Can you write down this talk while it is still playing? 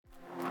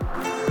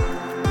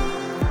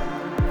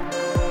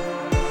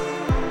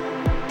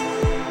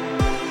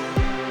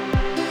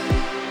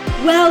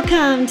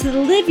Welcome to the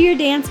Live Your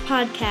Dance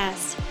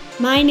podcast.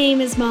 My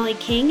name is Molly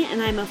King,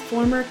 and I'm a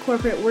former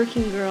corporate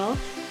working girl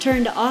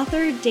turned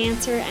author,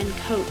 dancer, and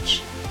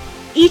coach.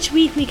 Each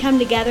week we come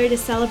together to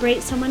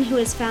celebrate someone who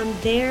has found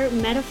their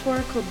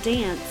metaphorical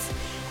dance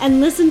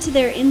and listen to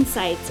their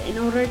insights in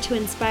order to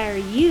inspire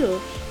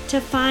you to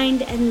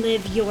find and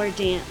live your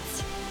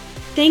dance.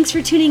 Thanks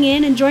for tuning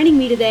in and joining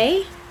me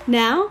today.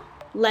 Now,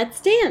 let's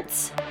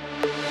dance.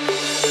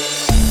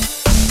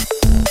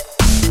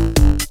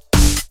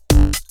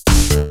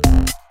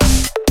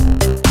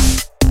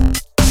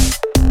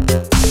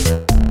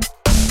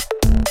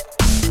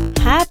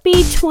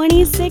 Happy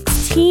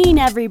 2016,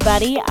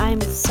 everybody.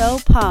 I'm so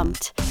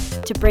pumped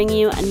to bring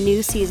you a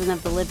new season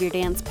of the Live Your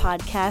Dance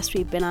podcast.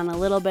 We've been on a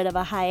little bit of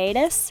a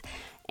hiatus,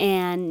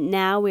 and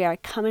now we are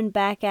coming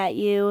back at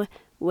you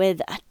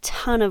with a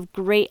ton of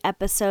great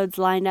episodes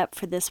lined up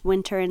for this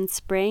winter and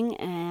spring,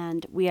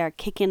 and we are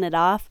kicking it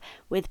off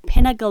with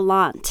Pinna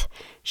Gallant.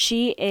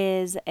 She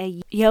is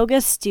a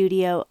yoga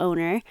studio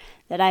owner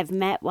that I've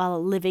met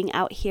while living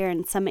out here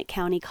in Summit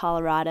County,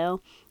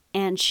 Colorado.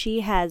 And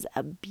she has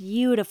a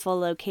beautiful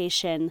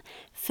location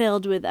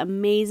filled with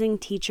amazing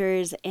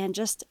teachers and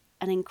just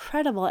an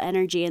incredible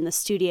energy in the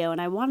studio. And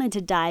I wanted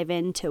to dive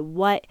into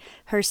what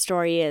her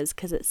story is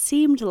because it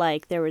seemed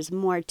like there was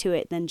more to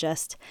it than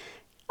just,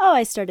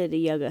 I started a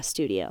yoga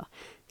studio.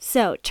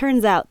 So it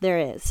turns out there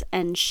is.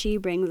 And she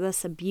brings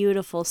us a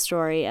beautiful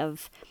story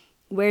of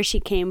where she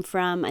came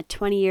from, a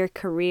 20-year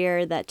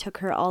career that took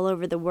her all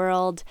over the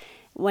world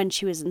when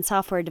she was in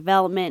software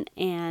development,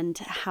 and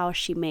how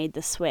she made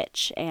the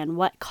switch and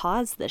what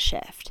caused the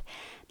shift.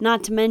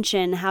 Not to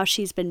mention how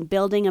she's been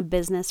building a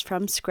business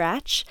from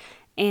scratch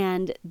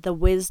and the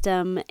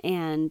wisdom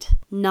and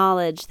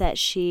knowledge that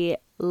she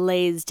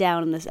lays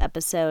down in this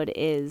episode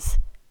is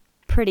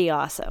pretty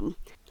awesome.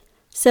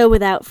 So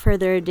without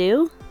further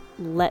ado,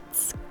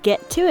 let's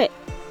get to it.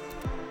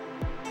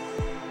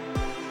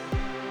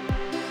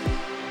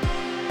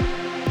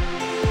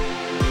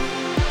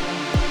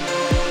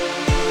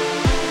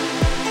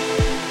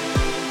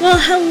 Well,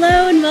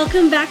 hello and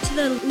welcome back to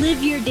the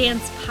Live Your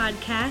Dance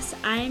podcast.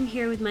 I am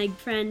here with my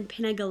friend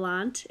Pinna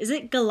Gallant. Is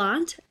it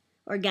Gallant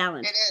or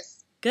Gallant? It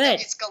is.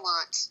 Good. It's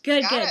Gallant.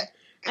 Good. Good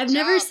I've job.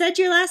 never said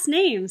your last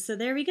name, so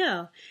there we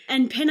go.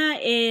 And Pinna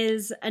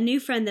is a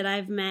new friend that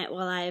I've met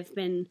while I've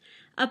been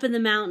up in the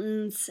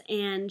mountains,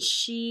 and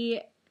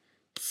she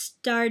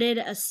started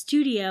a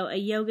studio, a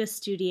yoga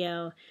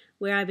studio,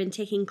 where I've been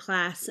taking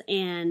class,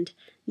 and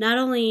not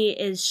only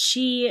is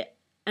she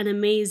an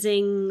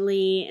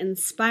amazingly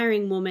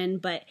inspiring woman,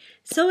 but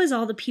so is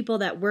all the people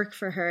that work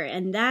for her,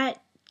 and that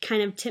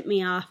kind of tipped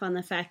me off on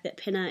the fact that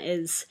Pinna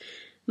is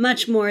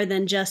much more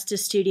than just a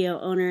studio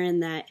owner,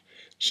 and that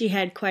she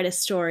had quite a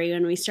story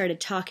when we started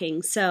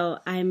talking. So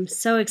I'm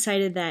so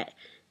excited that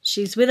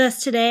she's with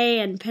us today,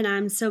 and Pinna,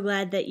 I'm so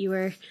glad that you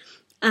were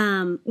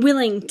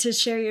willing to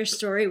share your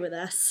story with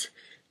us.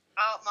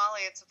 Oh,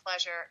 Molly, it's a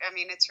pleasure. I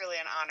mean, it's really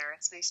an honor.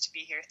 It's nice to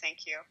be here. Thank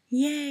you.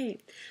 Yay.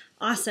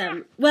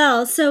 Awesome.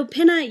 Well, so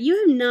Pinna,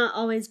 you have not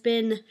always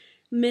been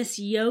Miss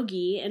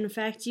Yogi. In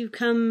fact, you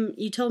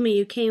told me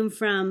you came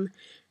from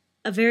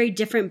a very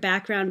different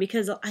background,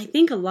 because I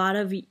think a lot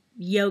of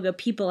yoga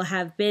people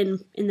have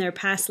been in their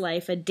past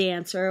life a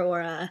dancer or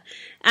a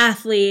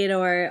athlete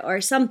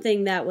or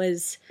something that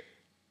was,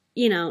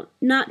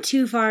 not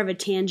too far of a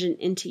tangent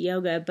into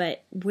yoga.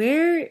 But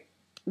where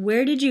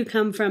did you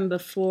come from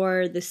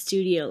before the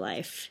studio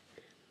life?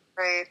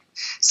 Right.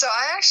 So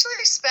I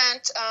actually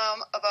spent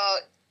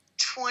about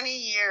 20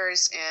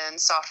 years in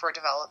software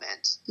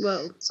development.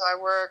 Whoa. So I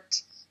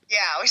worked,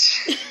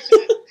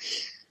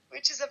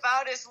 which is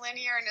about as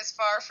linear and as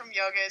far from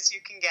yoga as you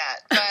can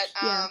get. But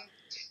Yeah.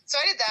 So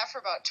I did that for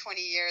about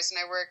 20 years, and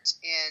I worked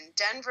in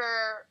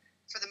Denver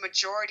for the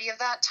majority of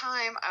that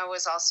time. I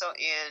was also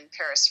in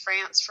Paris,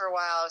 France for a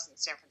while. I was in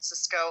San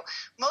Francisco,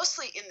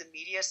 mostly in the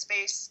media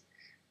space.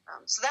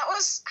 So that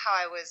was how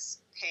I was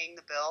paying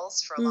the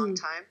bills for a long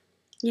time.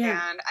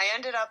 Yeah. And I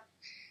ended up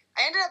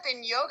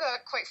in yoga,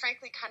 quite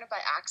frankly, kind of by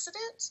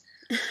accident.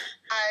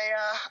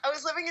 I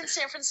was living in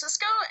San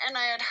Francisco, and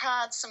I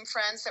had some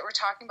friends that were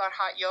talking about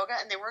hot yoga,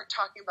 and they weren't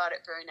talking about it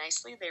very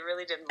nicely. They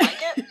really didn't like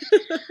it.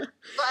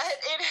 But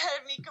it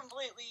had me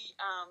completely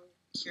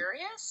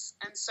curious.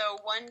 And so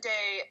one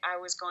day I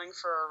was going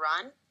for a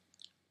run,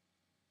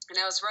 and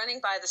I was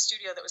running by the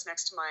studio that was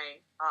next to my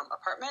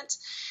apartment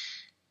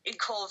in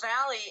Cole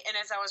Valley, and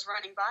as I was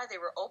running by, they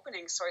were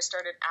opening, so I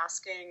started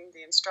asking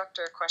the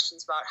instructor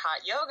questions about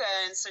hot yoga,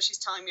 and so she's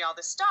telling me all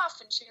this stuff,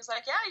 and she was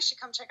like, yeah, you should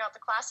come check out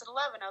the class at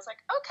 11. I was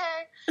like,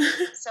 okay.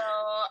 So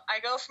I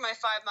go for my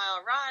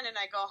 5-mile run, and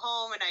I go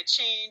home, and I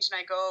change,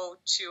 and I go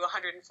to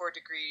 104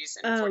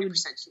 degrees and 40%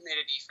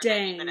 humidity for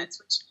 90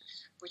 minutes,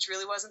 which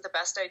really wasn't the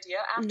best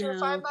idea after a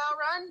 5-mile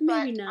run,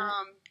 Maybe but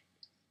not.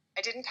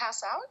 I didn't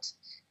pass out,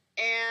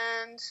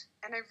 and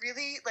I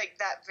really, like,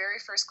 that very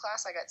first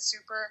class, I got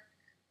super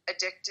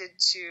addicted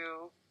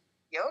to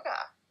yoga.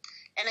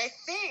 And I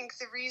think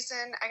the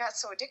reason I got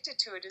so addicted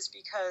to it is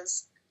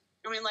because,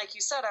 I mean, like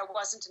you said, I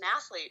wasn't an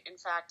athlete. In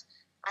fact,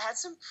 I had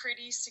some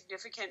pretty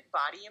significant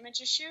body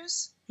image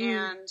issues,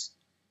 and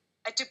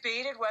I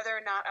debated whether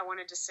or not I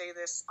wanted to say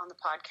this on the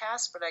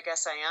podcast, but I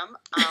guess I am.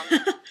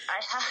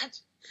 I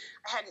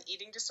had an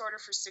eating disorder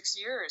for 6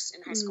 years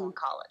in high school and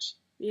college.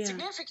 Yeah.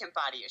 Significant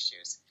body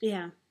issues.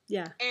 Yeah,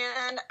 yeah.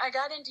 And I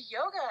got into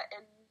yoga,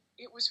 and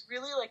it was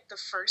really like the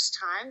first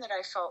time that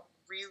I felt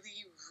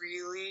really,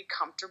 really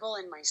comfortable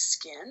in my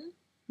skin.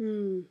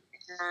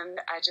 And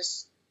I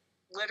just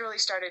literally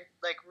started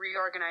like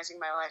reorganizing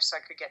my life so I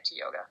could get to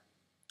yoga.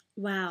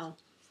 Wow.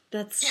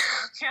 That's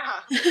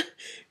yeah.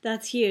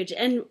 That's huge.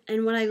 And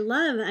what I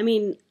love, I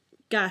mean,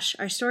 gosh,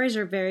 our stories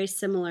are very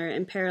similar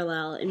and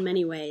parallel in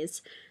many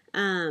ways.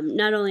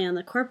 Not only on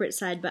the corporate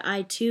side, but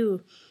I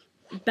too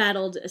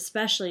battled,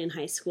 especially in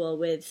high school,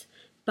 with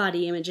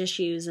body image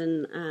issues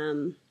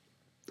and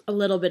a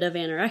little bit of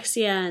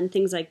anorexia and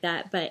things like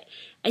that. But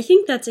I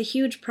think that's a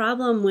huge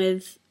problem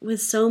with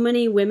so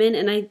many women,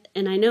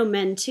 and I know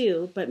men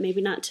too, but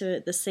maybe not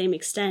to the same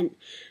extent.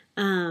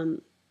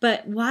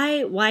 But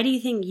why do you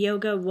think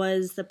yoga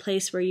was the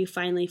place where you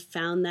finally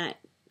found that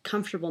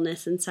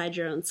comfortableness inside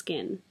your own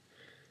skin?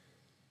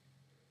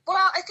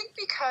 Well, I think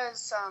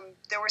because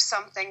there were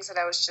some things that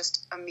I was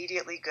just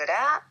immediately good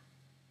at.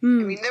 I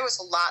mean, there was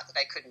a lot that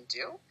I couldn't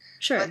do.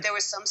 Sure. But there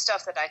was some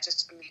stuff that I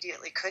just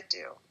immediately could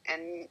do.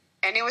 And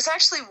it was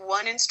actually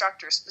one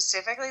instructor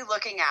specifically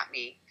looking at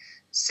me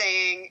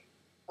saying,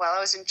 while I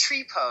was in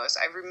tree pose,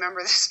 I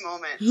remember this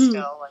moment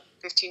still, like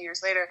 15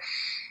 years later,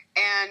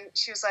 and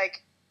she was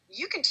like,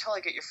 you can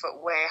totally get your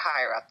foot way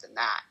higher up than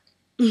that.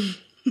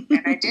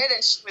 And I did,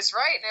 and she was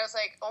right. And I was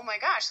like, oh my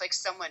gosh, like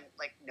someone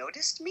like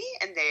noticed me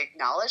and they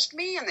acknowledged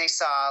me and they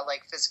saw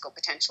like physical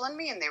potential in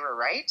me and they were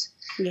right.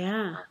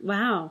 Yeah.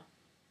 Wow.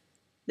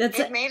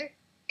 It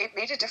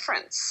made a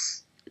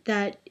difference.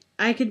 That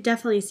I could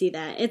definitely see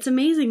that. It's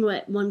amazing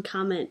what one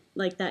comment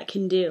like that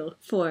can do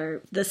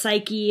for the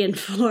psyche and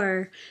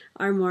for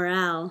our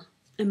morale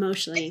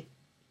emotionally.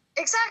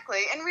 Exactly.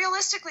 And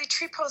realistically,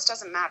 tree pose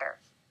doesn't matter.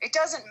 It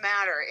doesn't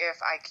matter if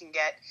I can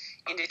get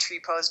into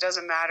tree pose. It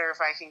doesn't matter if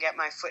I can get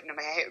my foot into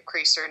my hip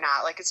crease or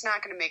not. Like, it's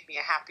not going to make me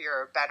a happier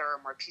or better or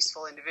more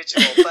peaceful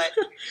individual.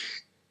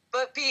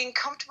 But being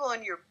comfortable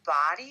in your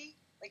body,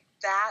 like,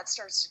 that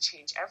starts to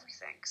change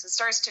everything. Because it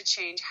starts to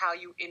change how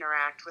you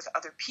interact with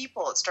other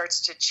people. It starts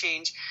to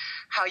change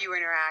how you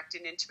interact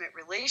in intimate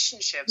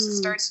relationships. It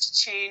starts to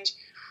change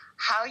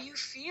how you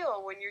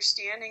feel when you're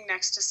standing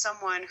next to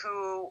someone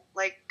who,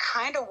 like,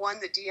 kind of won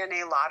the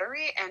DNA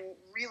lottery and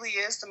really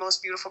is the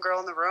most beautiful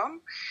girl in the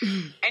room.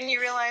 And you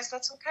realize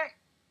that's okay.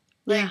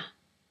 Like,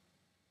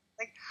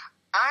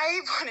 I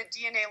won a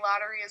DNA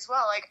lottery as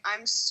well. Like,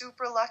 I'm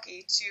super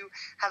lucky to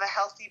have a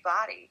healthy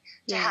body,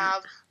 to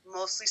have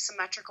mostly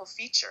symmetrical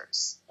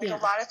features. Like,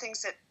 a lot of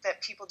things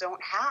that people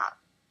don't have.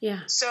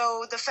 Yeah.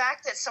 So the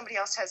fact that somebody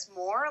else has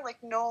more, like,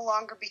 no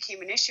longer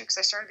became an issue because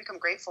I started to become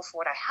grateful for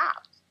what I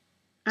have.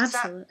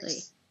 Absolutely.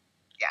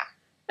 Yeah.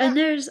 And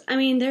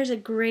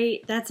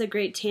that's a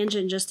great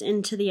tangent just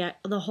into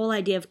the whole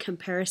idea of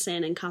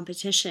comparison and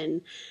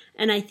competition.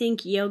 And I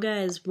think yoga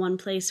is one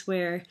place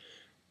where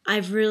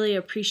I've really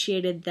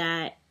appreciated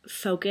that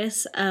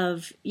focus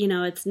of,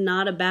 it's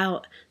not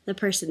about the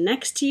person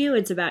next to you.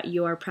 It's about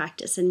your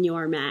practice and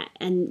your mat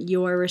and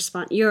your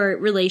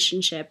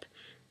relationship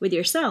with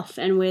yourself.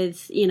 And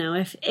with,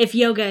 if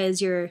yoga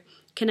is your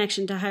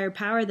connection to higher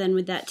power, then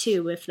with that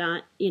too. If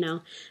not,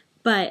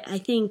 but I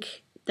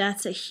think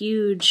that's a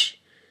huge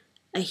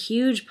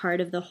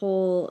part of the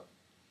whole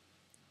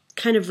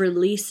kind of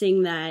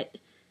releasing that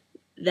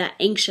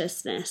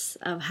anxiousness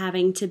of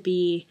having to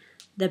be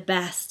the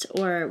best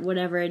or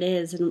whatever it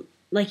is. And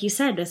like you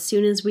said, as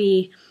soon as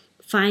we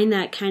find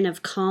that kind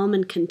of calm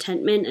and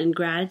contentment and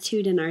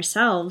gratitude in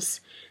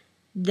ourselves,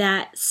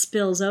 that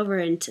spills over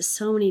into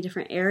so many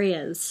different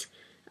areas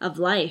of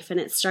life. And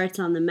it starts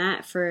on the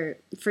mat for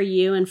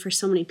you and for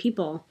so many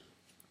people,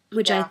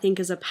 which I think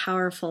is a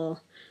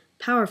powerful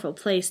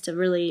place to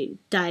really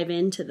dive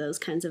into those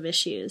kinds of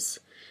issues.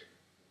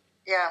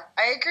 Yeah,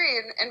 I agree.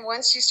 And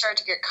once you start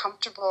to get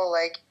comfortable,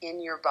 like,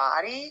 in your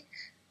body,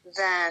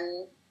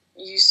 then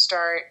you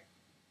start,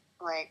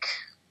 like,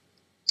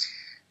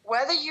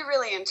 whether you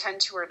really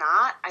intend to or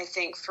not, I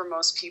think for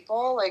most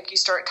people, like, you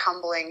start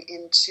tumbling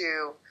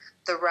into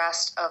the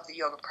rest of the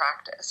yoga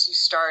practice. You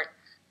start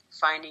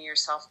finding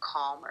yourself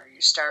calmer.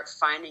 You start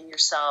finding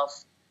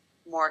yourself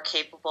more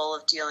capable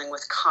of dealing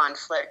with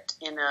conflict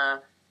in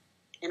a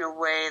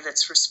way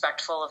that's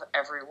respectful of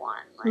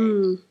everyone. Like,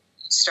 you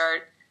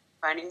start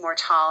finding more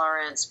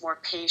tolerance, more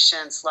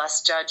patience,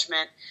 less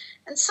judgment.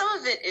 And some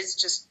of it is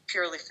just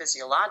purely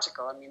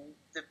physiological. I mean,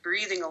 the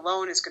breathing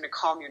alone is going to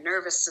calm your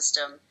nervous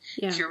system.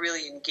 If you're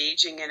really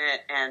engaging in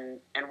it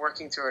and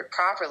working through it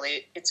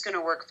properly. It's going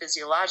to work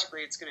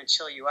physiologically. It's going to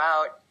chill you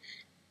out.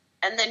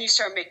 And then you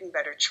start making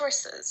better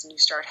choices and you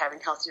start having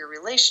healthier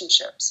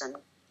relationships.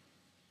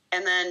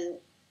 And then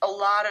a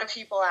lot of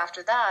people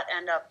after that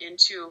end up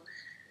into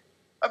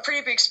a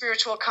pretty big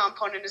spiritual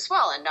component as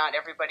well. And not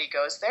everybody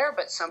goes there,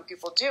 but some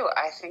people do.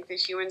 I think that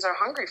humans are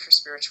hungry for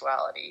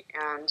spirituality.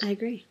 And I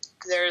agree.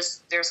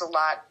 There's a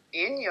lot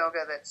in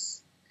yoga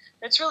that's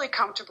it's really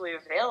comfortably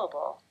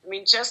available. I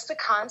mean, just the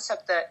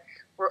concept that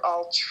we're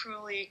all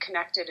truly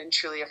connected and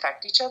truly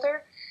affect each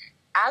other.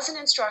 As an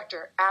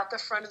instructor at the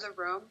front of the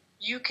room,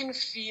 you can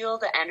feel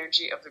the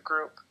energy of the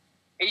group.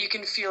 And you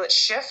can feel it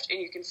shift, and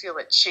you can feel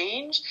it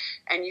change,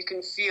 and you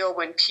can feel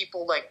when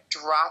people like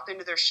drop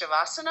into their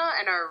shavasana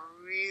and are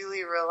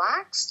really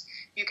relaxed.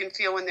 You can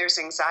feel when there's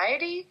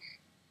anxiety.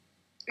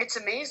 It's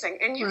amazing.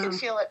 And you can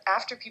feel it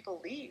after people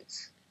leave.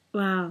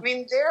 Wow. I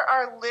mean, there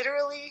are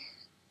literally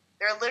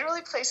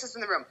places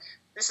in the room.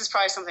 This is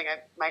probably something I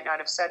might not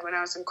have said when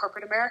I was in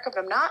corporate America, but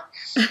I'm not.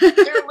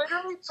 There are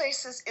literally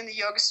places in the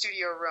yoga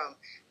studio room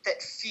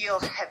that feel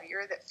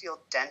heavier, that feel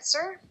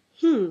denser,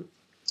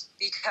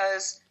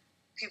 because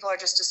people are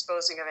just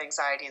disposing of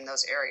anxiety in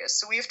those areas.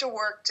 So we have to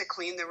work to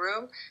clean the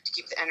room, to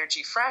keep the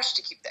energy fresh,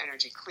 to keep the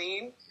energy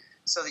clean,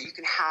 so that you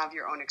can have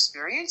your own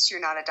experience. You're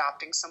not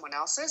adopting someone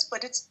else's,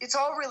 but it's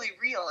all really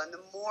real. And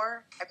the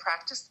more I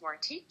practice, the more I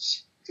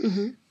teach,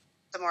 the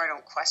more I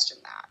don't question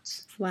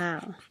that.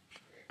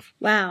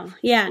 Wow.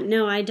 Yeah,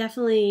 no, I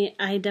definitely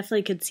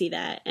could see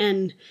that.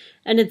 And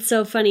it's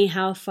so funny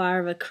how far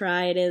of a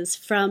cry it is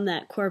from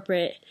that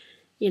corporate,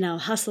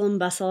 hustle and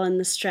bustle and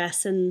the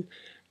stress. And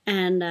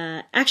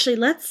actually,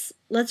 let's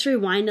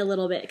rewind a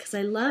little bit, because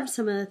I love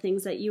some of the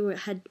things that you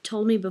had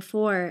told me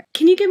before.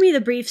 Can you give me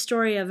the brief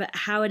story of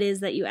how it is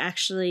that you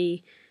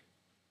actually,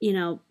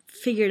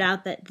 figured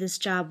out that this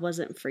job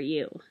wasn't for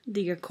you,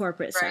 your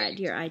corporate side,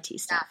 your IT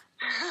stuff?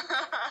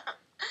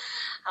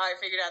 How I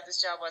figured out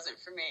this job wasn't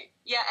for me.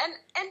 Yeah,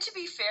 and to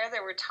be fair,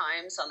 there were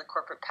times on the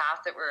corporate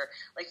path that were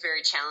like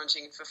very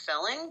challenging and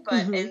fulfilling,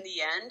 but in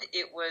the end,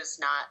 it was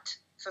not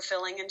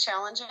fulfilling and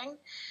challenging.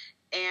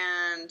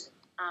 And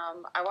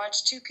I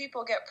watched 2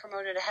 people get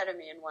promoted ahead of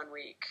me in 1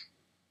 week.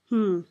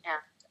 And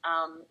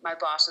my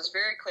boss was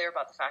very clear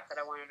about the fact that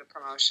I wanted a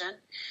promotion,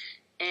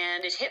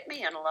 and it hit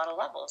me on a lot of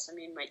levels. I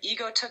mean, my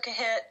ego took a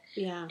hit,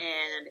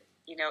 and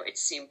it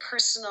seemed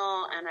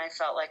personal, and I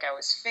felt like I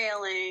was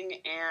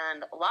failing,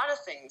 and a lot of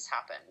things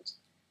happened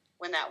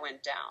when that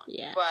went down.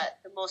 Yeah. But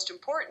the most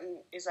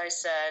important is I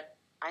said,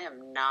 I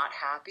am not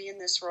happy in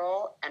this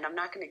role, and I'm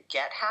not going to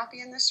get happy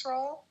in this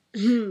role,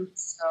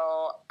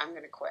 so I'm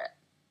going to quit.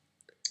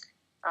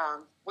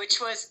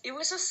 It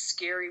was a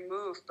scary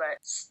move, but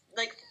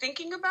like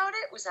thinking about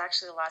it was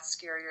actually a lot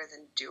scarier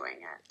than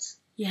doing it.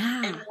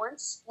 Yeah. And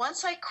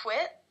once I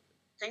quit,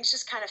 things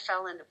just kind of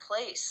fell into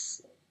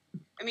place.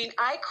 I mean,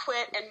 I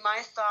quit, and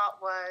my thought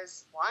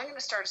was, well, I'm going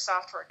to start a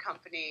software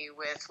company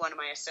with one of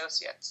my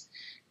associates.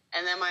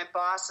 And then my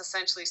boss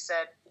essentially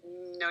said,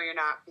 no, you're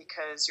not,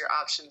 because your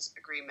options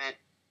agreement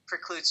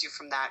precludes you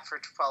from that for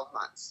 12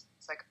 months.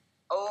 It's like,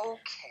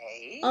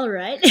 okay. All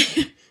right.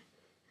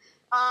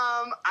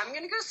 I'm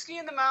going to go ski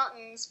in the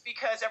mountains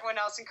because everyone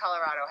else in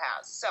Colorado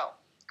has. So,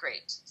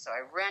 great. So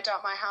I rent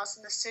out my house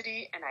in the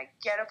city, and I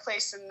get a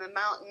place in the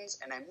mountains,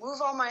 and I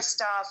move all my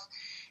stuff.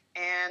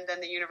 And then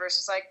the universe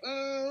was like,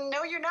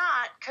 no, you're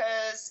not,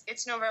 because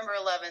it's November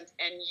 11th,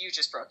 and you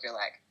just broke your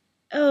leg.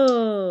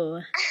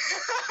 Oh.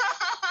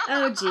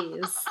 Oh,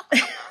 geez.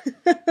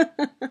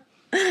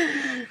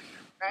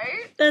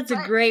 Right? That's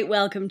a great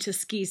welcome to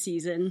ski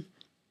season.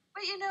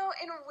 But, in a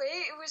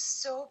way, it was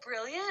so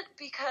brilliant,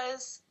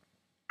 because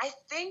I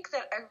think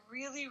that I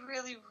really,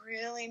 really,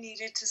 really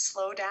needed to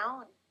slow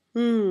down.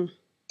 And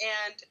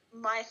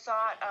my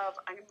thought of,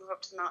 I'm going to move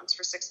up to the mountains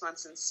for 6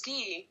 months and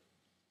ski,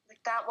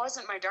 like that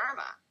wasn't my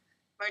dharma.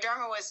 My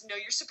dharma was, no,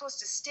 you're supposed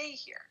to stay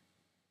here.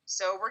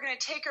 So we're going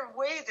to take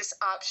away this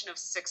option of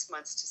 6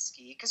 months to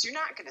ski, because you're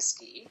not going to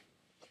ski.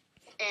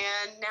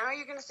 And now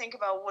you're going to think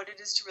about what it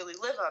is to really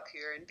live up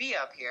here and be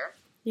up here.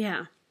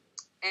 Yeah.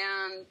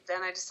 And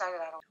then I decided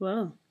I don't.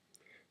 Whoa.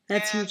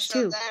 That's huge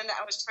so too. Then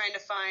I was trying to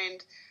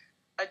find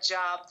a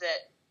job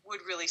that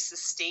would really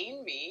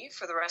sustain me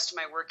for the rest of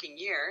my working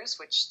years,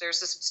 which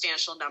there's a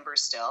substantial number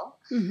still,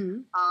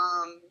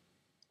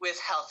 with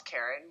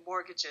healthcare and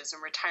mortgages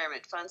and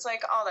retirement funds,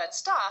 like all that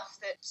stuff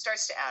that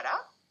starts to add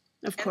up.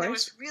 Of course. And there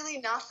was really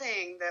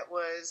nothing that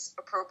was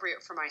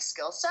appropriate for my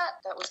skill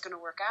set that was going to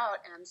work out.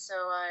 And so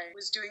I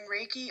was doing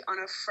Reiki on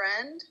a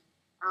friend,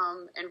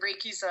 and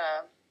Reiki's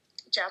a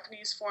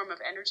Japanese form of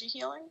energy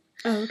healing.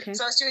 Oh, okay.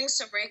 So I was doing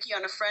some Reiki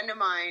on a friend of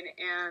mine,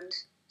 and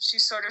she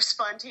sort of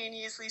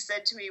spontaneously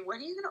said to me, when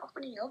are you going to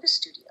open a yoga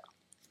studio?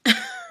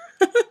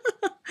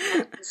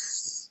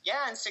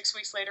 And 6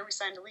 weeks later, we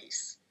signed a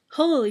lease.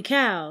 Holy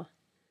cow.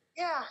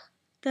 Yeah.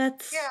 So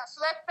that's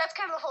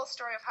kind of the whole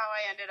story of how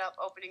I ended up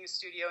opening a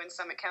studio in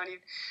Summit County.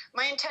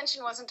 My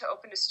intention wasn't to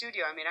open a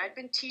studio. I mean, I'd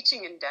been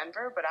teaching in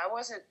Denver, but I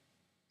wasn't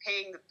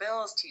paying the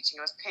bills teaching.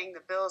 I was paying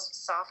the bills with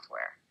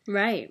software.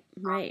 Right.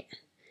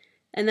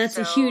 And that's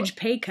a huge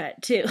pay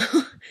cut, too,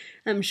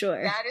 I'm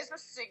sure. That is a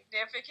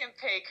significant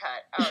pay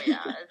cut. Oh,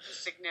 yeah, it's a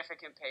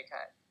significant pay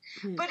cut.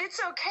 But it's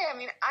okay. I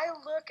mean, I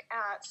look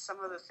at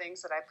some of the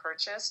things that I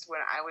purchased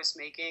when I was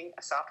making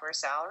a software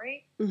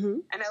salary,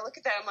 and I look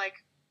at that, I'm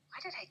like, why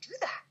did I do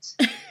that?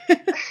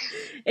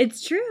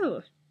 It's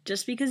true.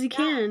 Just because you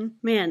can.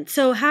 Man,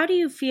 so how do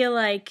you feel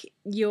like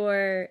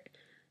let's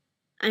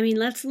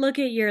look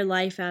at your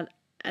life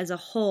as a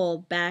whole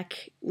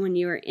back when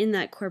you were in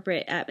that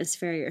corporate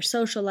atmosphere, your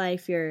social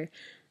life, your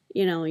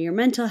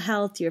mental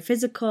health, your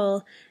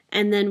physical,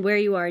 and then where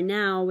you are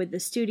now with the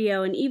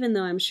studio. And even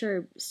though I'm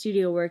sure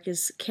studio work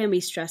can be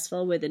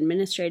stressful with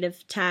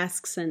administrative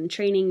tasks and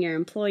training your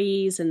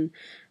employees and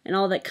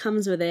all that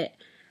comes with it,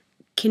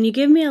 can you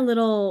give me a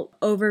little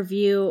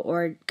overview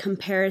or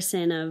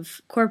comparison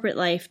of corporate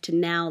life to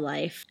now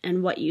life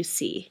and what you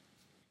see?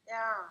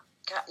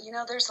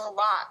 Yeah, there's a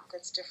lot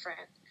that's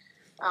different.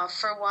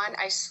 For one,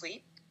 I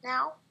sleep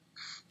now,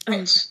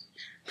 which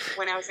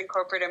when I was in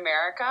corporate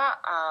America,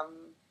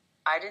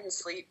 I didn't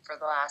sleep for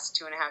the last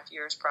 2.5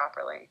 years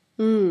properly.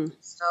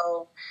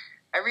 So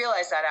I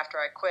realized that after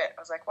I quit.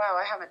 I was like, wow,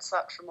 I haven't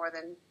slept for more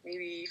than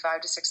maybe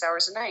 5 to 6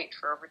 hours a night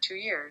for over 2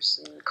 years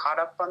and caught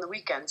up on the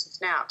weekends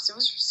with naps. It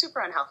was super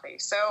unhealthy.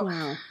 So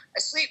I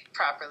sleep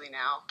properly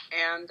now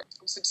and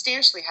I'm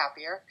substantially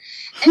happier.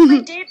 And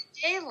my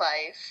day-to-day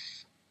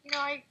life,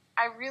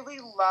 I really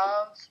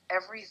love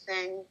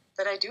everything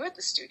that I do at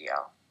the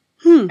studio.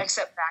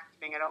 Except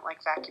vacuuming. I don't like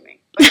vacuuming.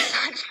 But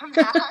aside from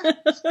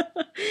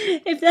that,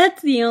 if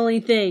that's the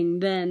only thing,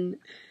 then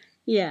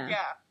yeah.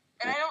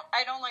 And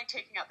I don't like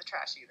taking out the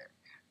trash either.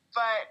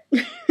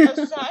 But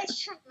aside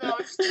from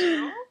those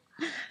two,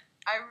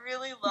 I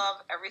really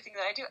love everything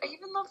that I do. I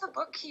even love the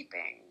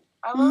bookkeeping.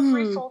 I love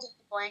refolding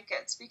the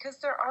blankets because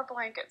there are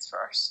blankets for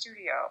our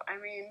studio. I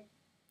mean,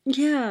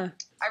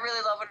 I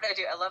really love what I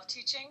do. I love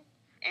teaching,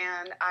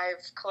 and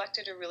I've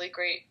collected a really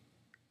great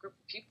group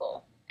of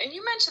people. And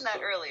you mentioned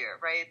that earlier,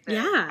 right? That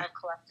I've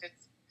collected.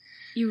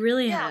 You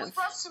really have. Yeah, we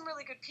brought some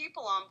really good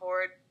people on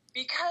board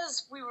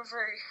because we were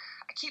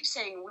I keep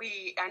saying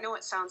we. I know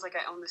it sounds like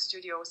I own the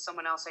studio with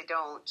someone else. I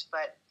don't,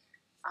 but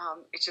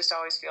it just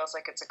always feels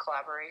like it's a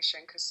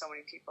collaboration because so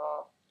many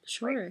people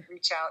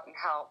reach out and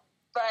help.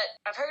 But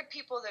I've heard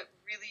people that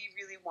really,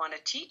 really want to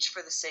teach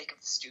for the sake of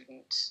the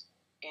student,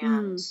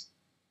 and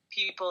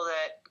people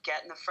that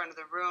get in the front of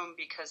the room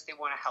because they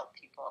want to help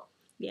people.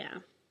 Yeah.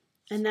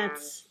 And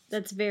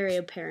that's very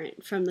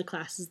apparent from the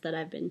classes that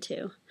I've been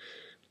to.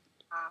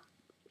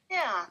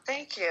 Yeah,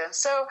 thank you.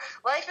 So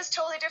life is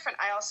totally different.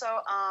 I also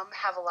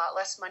have a lot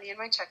less money in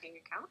my checking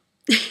account.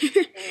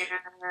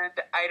 And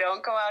I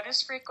don't go out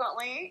as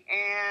frequently.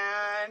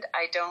 And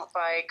I don't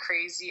buy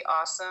crazy,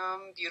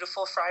 awesome,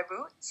 beautiful Frye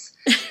boots.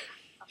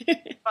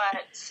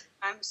 But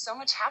I'm so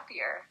much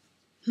happier.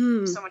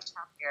 So much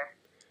happier.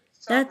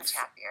 Much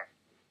happier.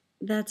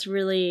 That's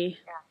really...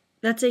 Yeah.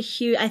 That's a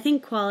huge, I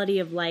think quality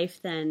of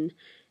life then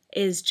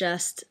is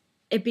just,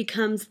 it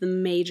becomes the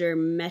major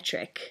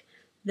metric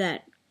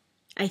that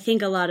I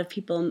think a lot of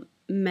people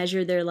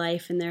measure their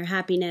life and their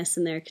happiness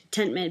and their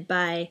contentment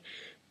by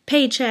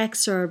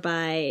paychecks or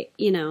by,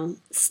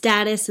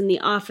 status in the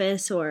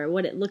office or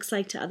what it looks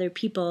like to other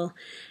people.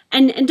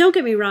 And don't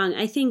get me wrong,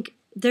 I think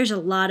there's a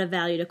lot of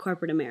value to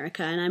corporate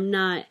America, and I'm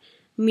not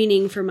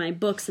meaning for my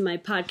books and my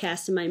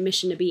podcast and my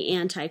mission to be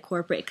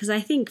anti-corporate, because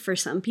I think for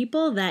some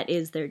people that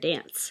is their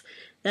dance.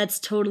 That's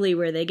totally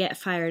where they get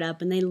fired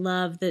up and they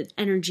love the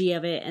energy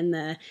of it and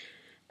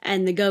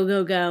the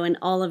go and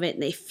all of it,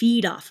 and they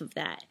feed off of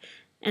that.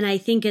 And I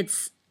think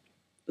it's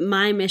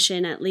my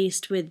mission, at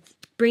least with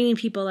bringing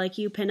people like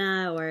you,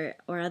 Pinna,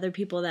 or other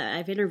people that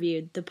I've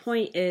interviewed. The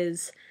point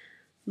is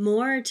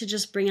more to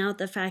just bring out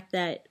the fact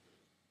that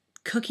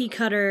cookie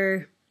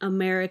cutter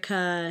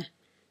America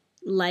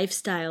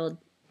lifestyle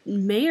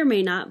may or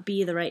may not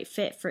be the right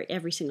fit for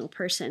every single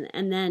person,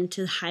 and then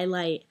to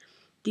highlight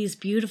these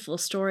beautiful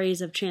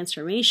stories of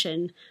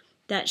transformation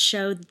that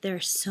show that there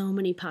are so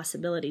many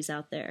possibilities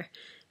out there,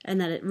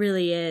 and that it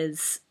really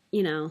is,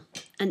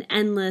 an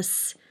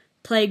endless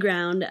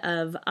playground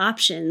of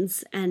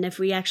options. And if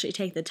we actually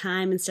take the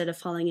time instead of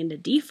falling into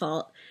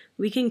default,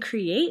 we can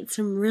create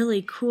some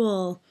really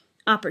cool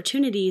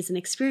opportunities and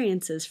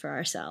experiences for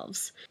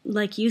ourselves.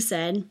 Like you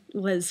said,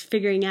 was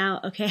figuring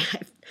out, okay,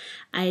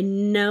 I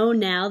know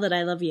now that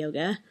I love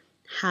yoga.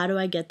 How do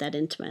I get that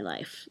into my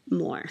life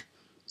more?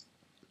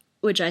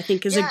 Which I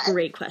think is a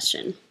great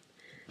question.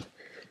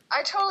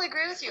 I totally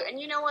agree with you.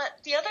 And you know what?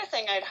 The other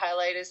thing I'd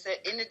highlight is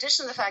that in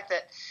addition to the fact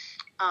that,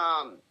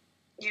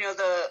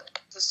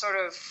 the sort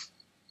of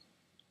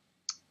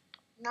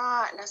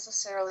not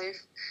necessarily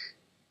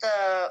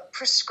the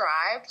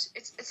prescribed,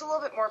 it's a little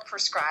bit more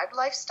prescribed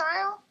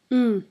lifestyle.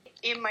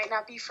 It might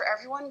not be for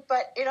everyone,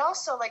 but it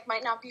also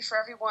might not be for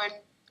everyone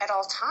at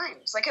all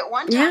times. Like at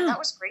one time, that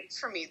was great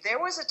for me. There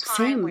was a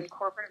time when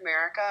corporate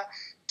America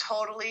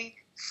totally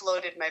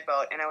floated my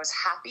boat, and I was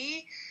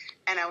happy,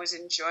 and I was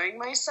enjoying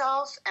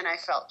myself, and I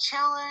felt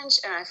challenged,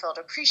 and I felt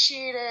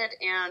appreciated,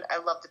 and I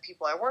loved the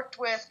people I worked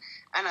with,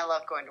 and I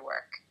loved going to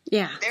work.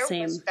 Yeah, there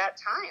was that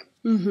time.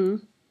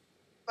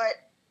 But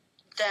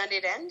then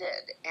it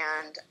ended,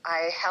 and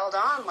I held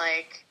on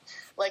like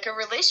a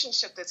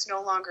relationship that's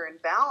no longer in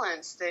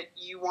balance, that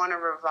you want to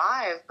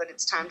revive, but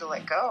it's time to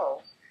let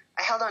go.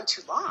 I held on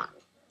too long.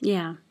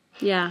 Yeah.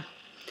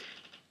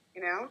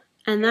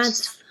 And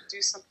that's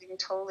do something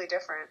totally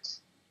different.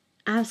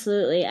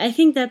 Absolutely. I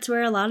think that's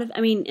where a lot of,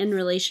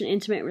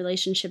 intimate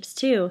relationships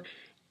too,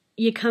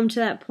 you come to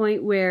that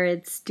point where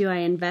it's, do I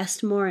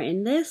invest more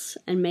in this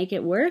and make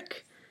it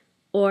work?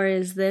 Or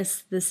is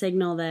this the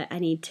signal that I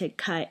need to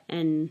cut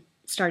and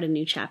start a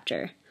new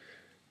chapter?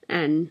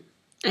 And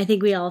I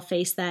think we all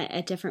face that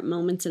at different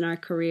moments in our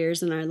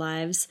careers and our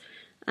lives.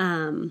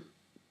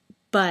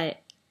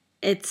 But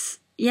it's,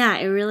 yeah,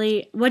 it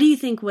really, what do you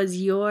think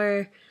was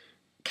your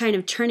kind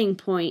of turning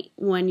point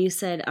when you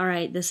said, all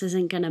right, this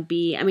isn't going to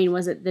be, I mean,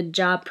 was it the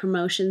job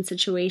promotion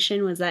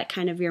situation? Was that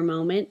kind of your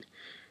moment?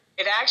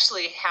 It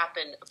actually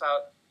happened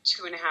about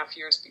 2.5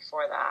 years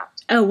before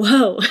that. Oh,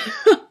 whoa.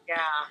 Yeah.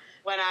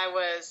 When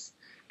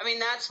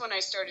that's when I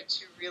started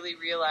to really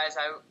realize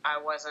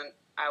I wasn't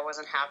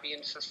happy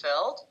and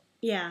fulfilled.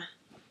 Yeah.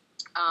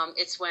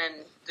 It's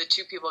when the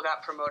two people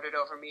got promoted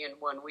over me in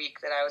 1 week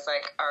that I was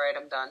like, all right,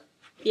 I'm done.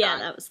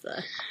 That was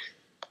the...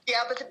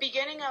 Yeah, but the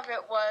beginning of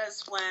it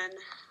was when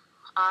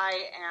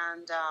I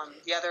and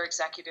the other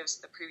executives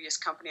at the previous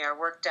company I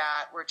worked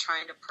at were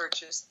trying to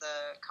purchase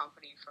the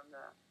company from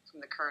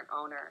the current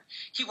owner.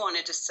 He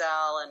wanted to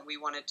sell and we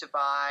wanted to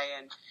buy,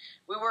 and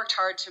we worked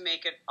hard to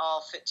make it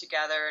all fit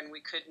together, and we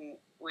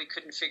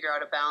couldn't figure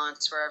out a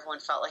balance where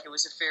everyone felt like it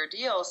was a fair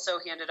deal, so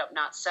he ended up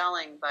not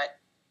selling. But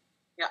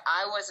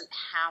I wasn't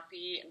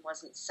happy and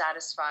wasn't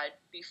satisfied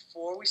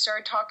before we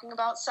started talking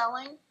about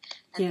selling.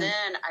 And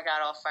then I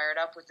got all fired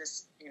up with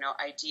this,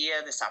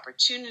 idea, this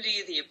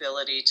opportunity, the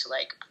ability to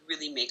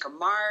really make a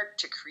mark,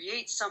 to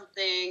create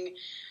something.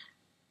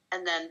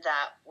 And then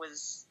that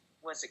was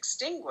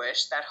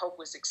extinguished. That hope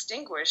was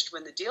extinguished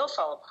when the deal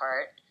fell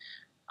apart.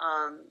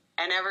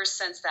 And ever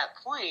since that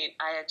point,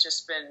 I had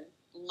just been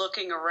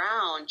looking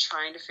around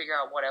trying to figure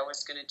out what I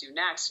was going to do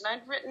next. And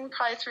I'd written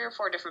probably 3 or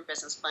 4 different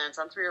business plans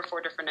on 3 or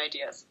 4 different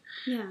ideas,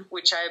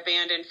 which I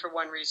abandoned for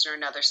one reason or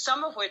another,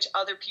 some of which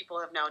other people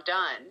have now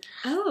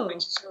done, which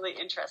is really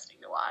interesting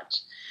to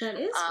watch. That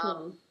is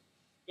cool.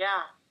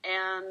 Yeah.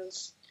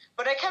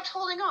 But I kept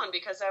holding on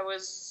because I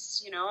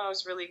was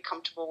really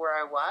comfortable where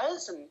I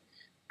was, and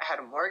I had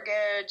a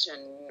mortgage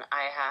and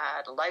I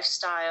had a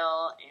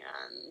lifestyle,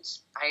 and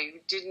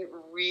I didn't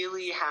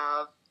really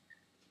have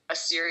a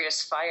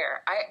serious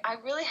fire. I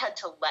really had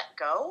to let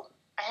go.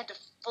 I had to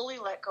fully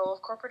let go of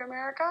corporate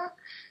America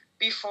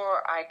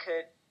before I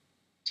could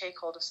take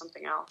hold of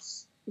something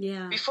else.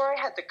 Yeah. Before I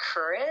had the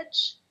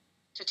courage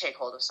to take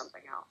hold of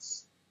something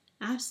else.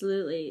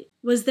 Absolutely.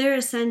 Was there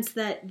a sense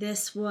that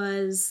this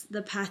was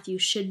the path you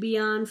should be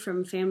on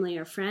from family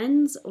or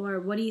friends, or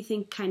what do you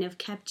think kind of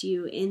kept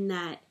you in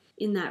that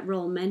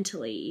role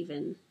mentally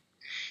even?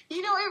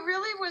 It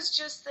really was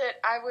just that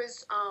I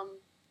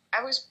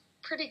was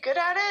pretty good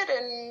at it,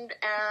 and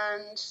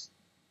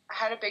I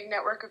had a big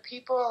network of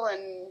people,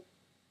 and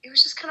it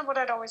was just kind of what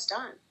I'd always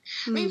done.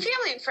 I mean,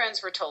 family and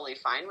friends were totally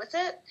fine with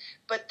it,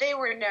 but they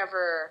were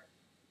never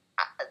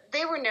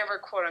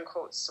quote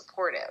unquote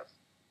supportive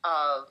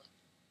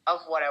of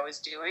what I was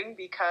doing,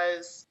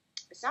 because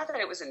it's not that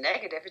it was a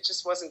negative, it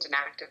just wasn't an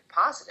active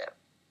positive.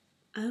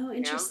 Oh,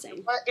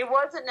 interesting. But it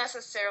wasn't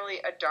necessarily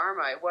a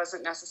dharma. It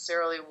wasn't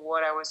necessarily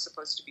what I was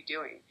supposed to be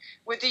doing.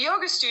 With the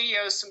yoga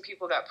studios, some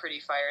people got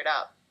pretty fired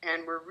up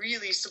and were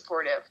really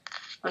supportive,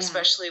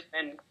 especially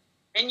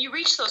when you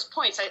reach those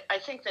points. I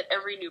think that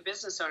every new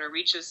business owner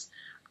reaches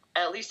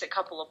at least a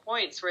couple of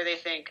points where they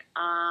think,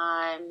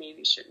 I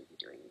maybe shouldn't be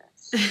doing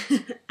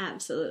this.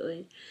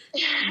 Absolutely.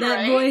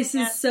 That voice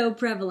is so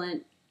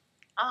prevalent.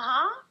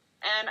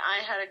 And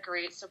I had a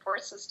great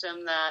support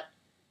system that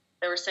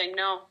they were saying,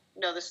 no,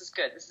 this is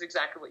good. This is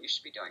exactly what you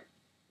should be doing.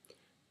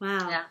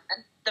 Wow. Yeah.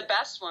 And the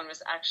best one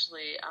was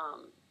actually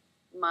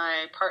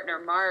my partner,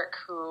 Mark,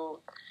 who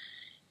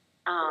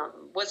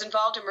was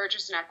involved in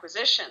mergers and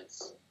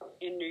acquisitions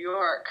in New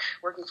York,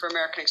 working for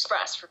American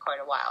Express for quite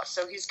a while.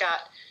 So he's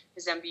got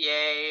his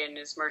MBA and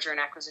his merger and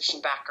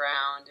acquisition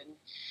background,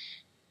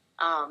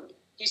 and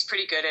he's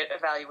pretty good at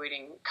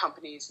evaluating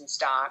companies and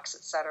stocks,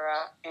 et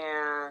cetera.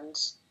 And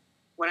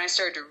when I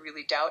started to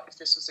really doubt if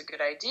this was a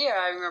good idea,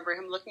 I remember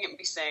him looking at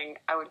me saying,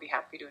 I would be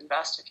happy to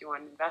invest if you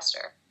want an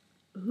investor.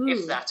 Ooh.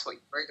 If that's what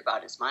you're worried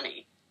about is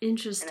money.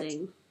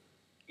 Interesting.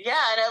 And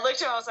I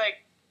looked at him, I was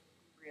like,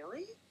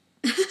 really?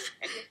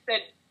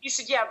 And he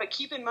said, yeah, but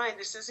keep in mind,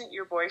 this isn't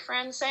your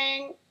boyfriend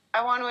saying,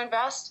 I want to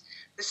invest.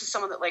 This is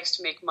someone that likes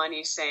to make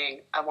money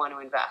saying, I want to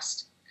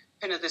invest.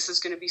 Pinna, this is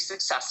going to be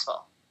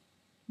successful.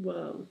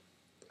 Whoa.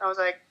 I was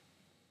like,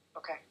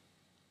 okay,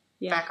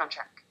 back on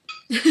track.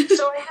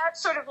 So I had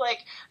sort of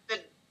like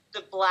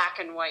the black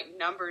and white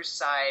numbers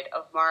side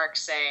of Mark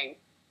saying,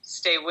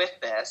 stay with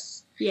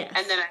this. Yes.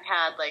 And then I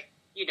had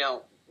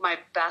my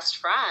best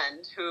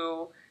friend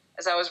who,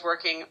 as I was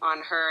working on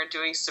her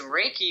doing some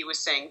Reiki, was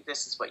saying,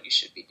 this is what you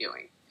should be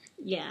doing.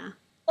 Yeah.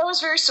 That was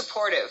very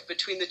supportive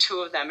between the two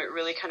of them. It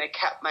really kind of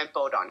kept my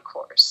boat on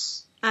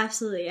course.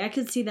 Absolutely. I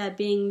could see that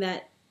being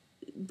that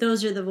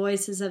those are the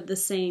voices of the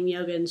same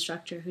yoga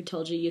instructor who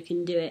told you you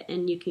can do it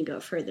and you can go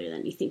further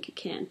than you think you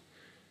can.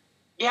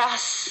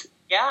 Yes.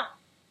 Yeah.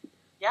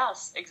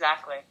 Yes,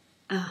 exactly.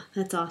 Oh,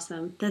 that's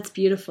awesome. That's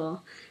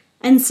beautiful.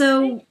 And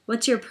so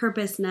what's your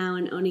purpose now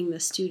in owning the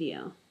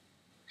studio?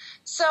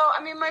 So,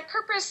 I mean, my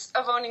purpose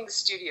of owning the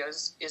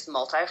studios is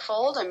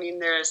multifold. I mean,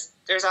 there's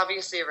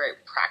obviously a very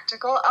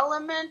practical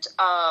element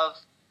of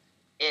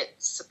it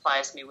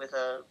supplies me with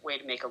a way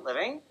to make a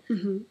living.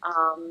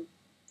 Mm-hmm.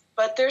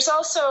 But there's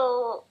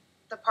also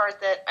the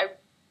part that I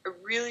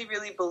really,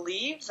 really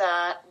believe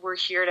that we're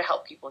here to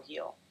help people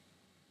heal.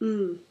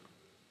 Mm.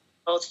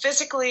 Both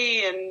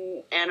physically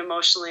and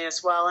emotionally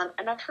as well.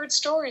 And I've heard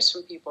stories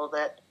from people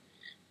that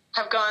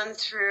have gone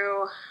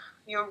through,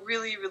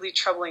 really, really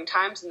troubling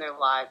times in their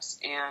lives,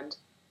 and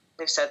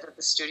they've said that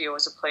the studio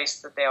was a place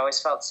that they always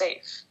felt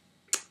safe.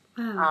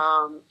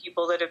 Wow.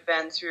 People that have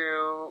been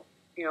through,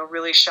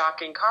 really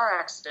shocking car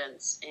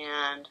accidents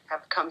and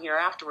have come here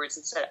afterwards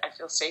and said, I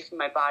feel safe in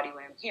my body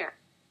when I'm here.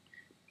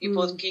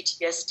 People with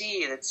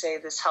PTSD that say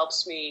this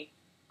helps me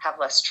have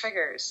less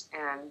triggers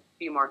and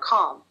be more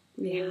calm.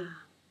 Yeah.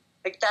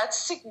 Like, that's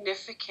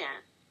significant.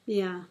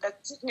 Yeah.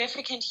 That's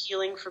significant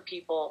healing for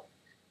people.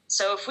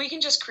 So if we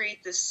can just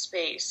create this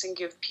space and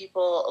give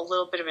people a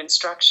little bit of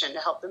instruction to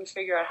help them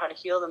figure out how to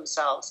heal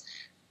themselves,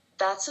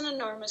 that's an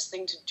enormous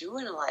thing to do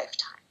in a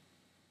lifetime.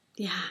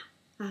 Yeah,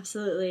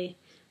 absolutely.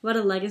 What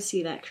a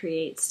legacy that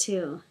creates,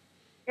 too.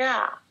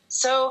 Yeah.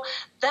 So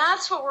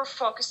that's what we're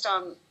focused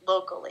on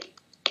locally.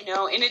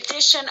 In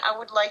addition, I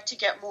would like to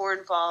get more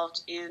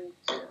involved in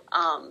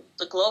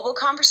the global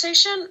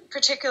conversation,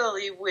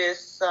 particularly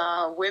with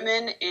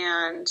women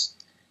and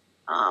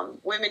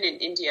women in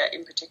India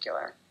in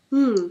particular.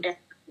 And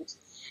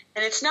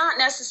it's not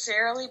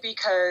necessarily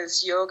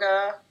because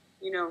yoga,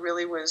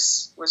 really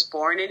was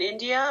born in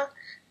India.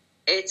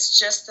 It's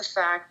just the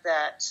fact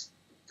that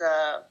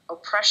the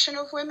oppression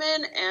of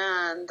women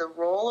and the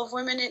role of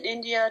women in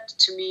India,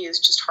 to me, is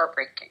just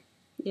heartbreaking.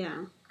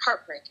 Yeah.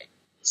 Heartbreaking.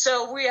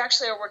 So we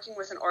actually are working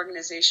with an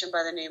organization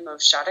by the name of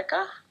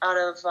Shataka out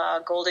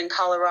of Golden,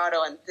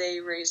 Colorado, and they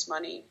raise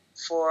money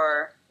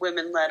for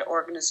women-led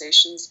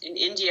organizations in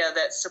India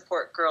that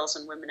support girls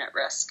and women at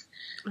risk.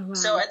 Oh, wow.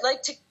 So I'd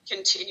like to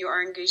continue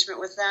our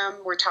engagement with them.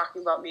 We're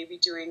talking about maybe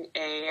doing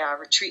a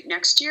retreat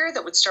next year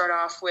that would start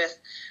off with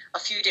a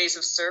few days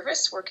of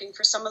service working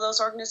for some of those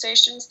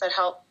organizations that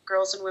help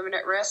girls and women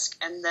at risk,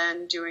 and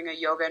then doing a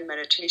yoga and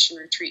meditation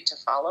retreat to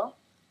follow.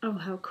 Oh,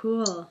 how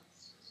cool.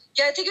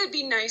 Yeah, I think it would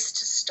be nice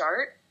to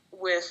start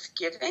with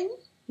giving.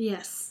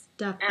 Yes,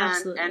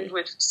 absolutely. And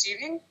with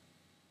receiving.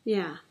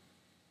 Yeah.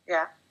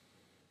 Yeah.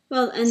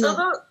 Well, and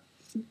so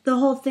the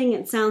whole thing,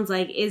 it sounds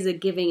like, is a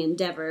giving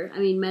endeavor. I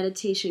mean,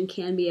 meditation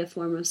can be a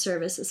form of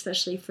service,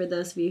 especially for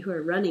those of you who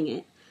are running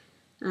it.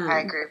 I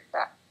agree with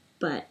that.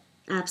 But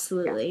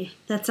absolutely. Yeah.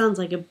 That sounds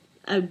like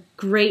a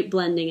great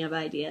blending of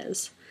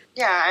ideas.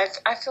 Yeah,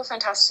 I feel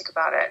fantastic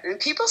about it. And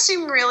people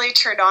seem really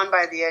turned on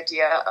by the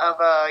idea of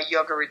a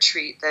yoga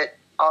retreat that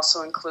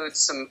also includes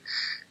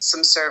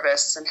some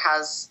service and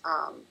has,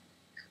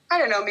 I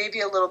don't know, maybe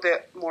a little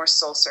bit more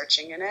soul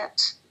searching in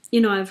it.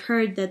 I've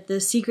heard that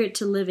the secret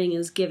to living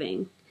is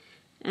giving.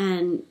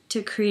 And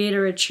to create a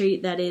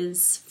retreat that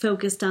is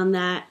focused on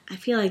that, I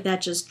feel like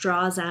that just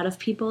draws out of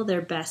people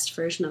their best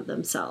version of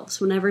themselves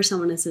whenever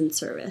someone is in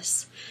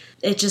service.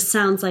 It just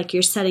sounds like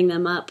you're setting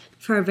them up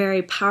for a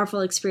very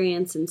powerful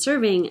experience in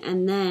serving,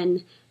 and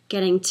then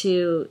getting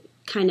to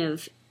kind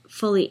of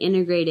fully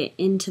integrate it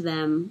into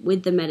them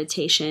with the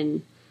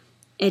meditation.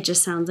 It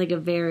just sounds like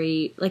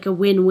a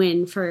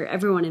win-win for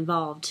everyone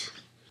involved.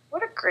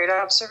 What a great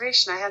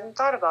observation. I hadn't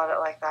thought about it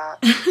like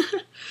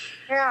that.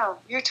 Yeah,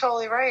 you're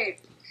totally right.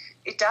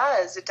 It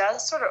does. It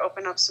does sort of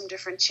open up some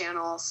different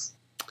channels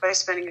by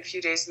spending a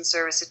few days in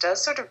service. It does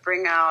sort of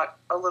bring out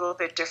a little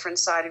bit different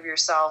side of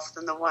yourself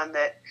than the one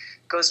that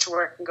goes to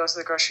work and goes to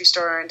the grocery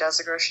store and does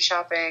the grocery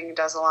shopping and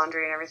does the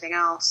laundry and everything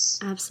else.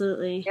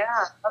 Absolutely.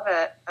 Yeah, I love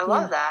it. I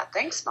love that.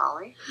 Thanks,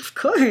 Molly. Of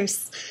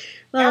course.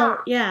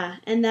 Well, yeah.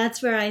 And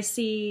that's where I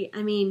see,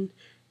 I mean,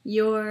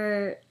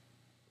 where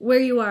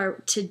you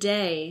are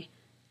today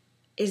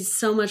is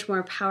so much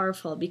more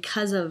powerful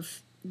because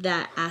of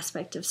that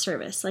aspect of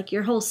service. Like,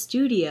 your whole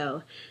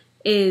studio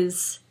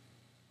is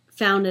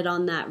founded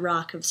on that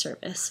rock of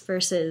service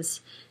versus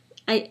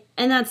I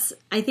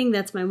think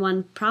that's my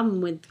one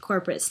problem with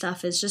corporate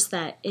stuff, is just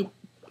that it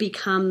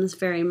becomes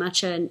very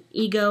much an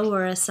ego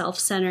or a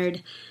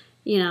self-centered,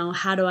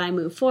 how do I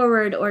move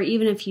forward? Or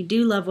even if you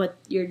do love what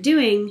you're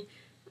doing,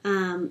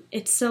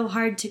 it's so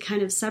hard to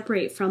kind of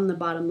separate from the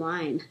bottom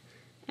line.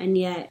 And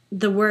yet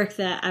the work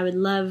that I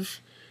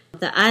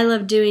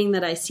love doing,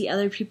 that I see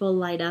other people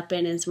light up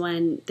in, is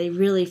when they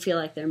really feel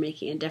like they're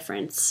making a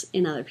difference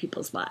in other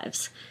people's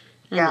lives.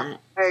 And yeah,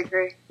 I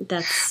agree.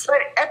 But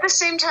at the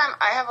same time,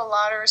 I have a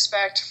lot of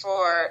respect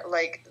for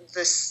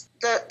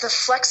the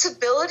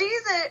flexibility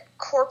that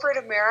corporate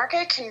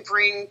America can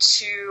bring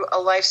to a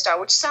lifestyle,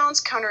 which sounds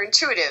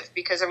counterintuitive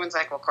because everyone's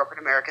like, well, corporate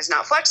America is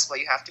not flexible.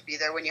 You have to be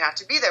there when you have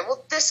to be there.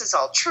 Well, this is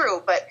all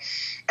true, but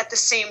at the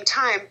same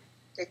time,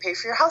 they pay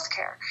for your health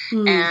care.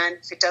 And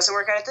if it doesn't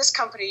work out at this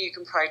company, you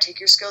can probably take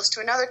your skills to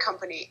another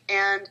company.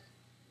 And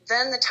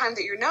then the time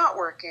that you're not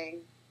working,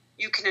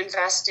 you can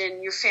invest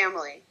in your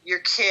family, your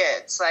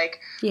kids,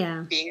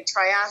 being a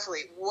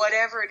triathlete,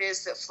 whatever it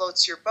is that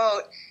floats your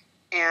boat.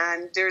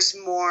 and there's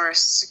more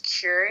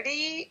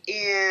security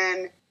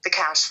in the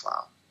cash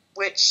flow,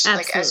 which,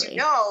 like, as you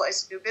know,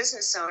 as a new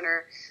business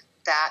owner,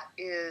 that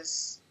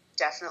is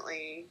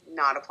definitely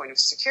not a point of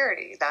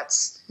security.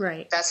 That's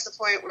the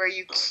point where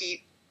you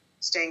keep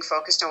staying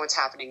focused on what's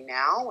happening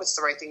now, what's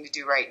the right thing to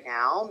do right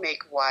now,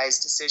 make wise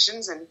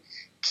decisions, and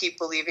keep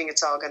believing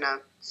it's all going to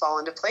fall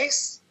into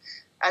place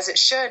as it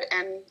should.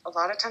 And a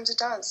lot of times it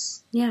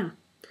does. Yeah.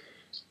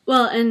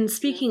 Well, and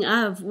speaking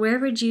of, where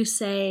would you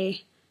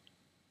say,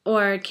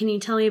 or can you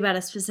tell me about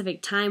a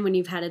specific time when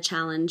you've had a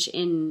challenge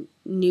in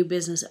new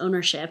business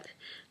ownership,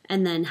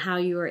 and then how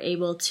you were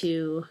able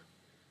to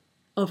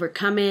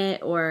overcome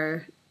it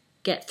or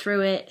get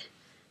through it?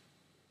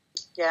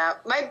 Yeah,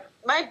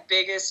 my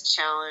biggest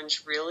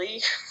challenge,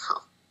 really,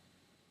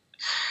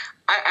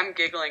 I'm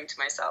giggling to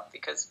myself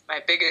because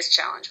my biggest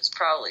challenge was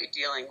probably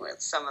dealing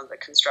with some of the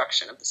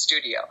construction of the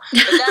studio.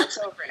 But that's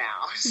over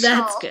now.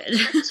 That's good.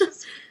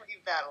 Just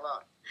leave that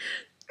alone.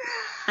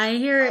 I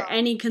hear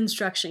any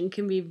construction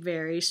can be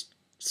very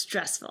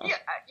stressful. Yeah,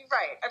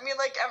 right. I mean,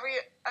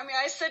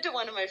 I said to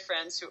one of my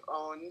friends who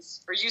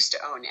owns, or used to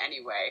own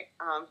anyway,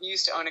 he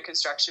used to own a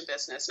construction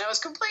business, and I was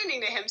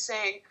complaining to him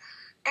saying,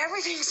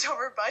 everything's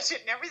over budget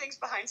and everything's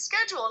behind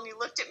schedule. And he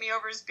looked at me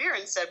over his beer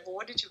and said, well,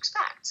 what did you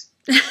expect?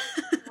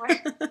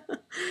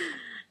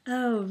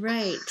 Oh,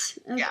 right.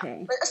 Okay. Yeah.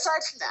 But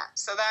aside from that,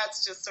 so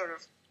that's just sort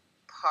of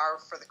par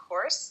for the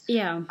course.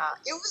 Yeah.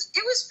 It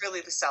was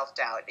really the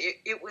self-doubt.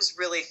 It was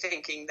really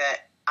thinking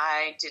that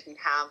I didn't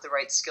have the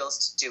right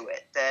skills to do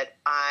it, that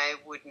I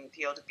wouldn't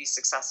be able to be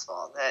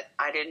successful, that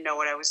I didn't know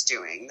what I was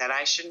doing, that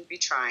I shouldn't be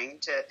trying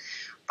to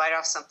bite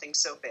off something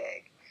so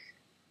big.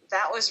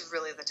 That was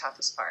really the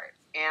toughest part.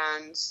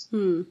 And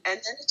then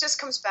it just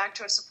comes back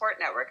to a support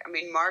network. I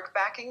mean, Mark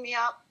backing me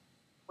up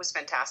was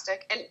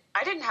fantastic. And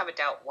I didn't have a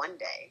doubt one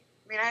day.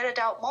 I mean, I had a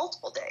doubt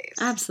multiple days.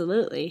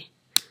 Absolutely.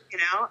 You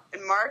know,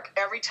 and Mark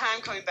every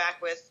time coming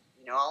back with,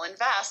 I'll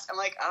invest. I'm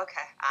like,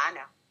 okay, I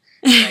know.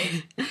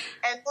 Right?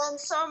 And then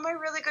some of my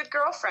really good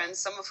girlfriends,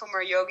 some of whom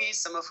are yogis,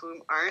 some of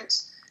whom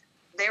aren't,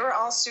 they were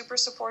all super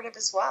supportive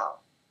as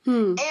well.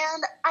 And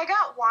I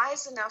got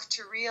wise enough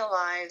to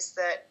realize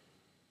that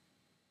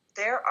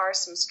there are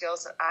some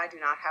skills that I do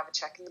not have a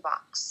check in the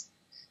box.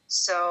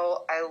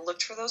 So I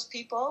looked for those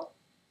people,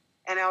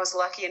 and I was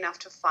lucky enough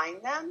to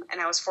find them, and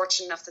I was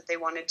fortunate enough that they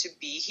wanted to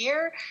be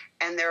here,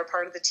 and they're a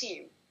part of the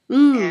team,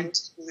 and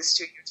in the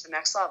studio to the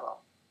next level.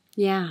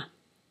 Yeah.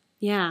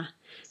 Yeah.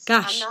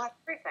 Gosh. I'm not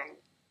everything.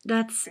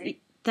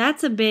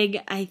 That's a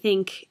big, I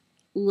think,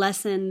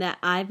 lesson that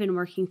I've been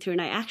working through,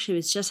 and I actually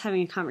was just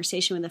having a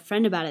conversation with a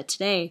friend about it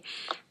today,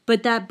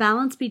 but that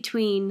balance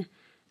between,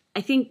 I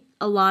think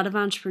a lot of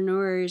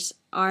entrepreneurs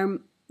are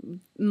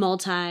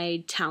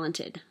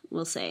multi-talented,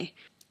 we'll say,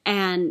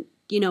 and,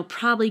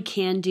 probably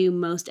can do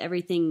most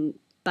everything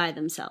by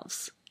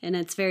themselves. And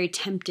it's very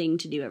tempting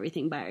to do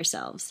everything by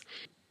ourselves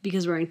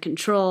because we're in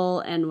control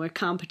and we're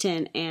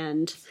competent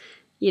and,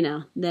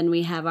 then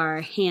we have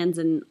our hands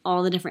in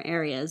all the different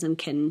areas and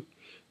can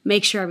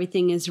make sure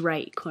everything is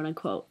right, quote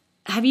unquote.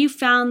 Have you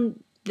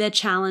found the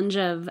challenge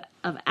of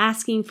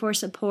asking for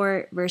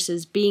support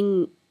versus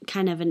being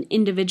kind of an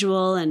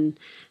individual and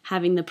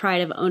having the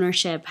pride of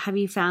ownership, have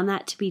you found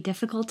that to be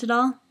difficult at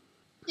all?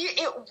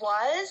 It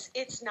was.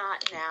 It's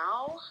not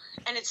now.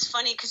 And it's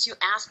funny because you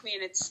ask me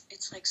and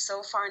it's like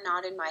so far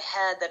not in my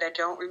head that I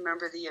don't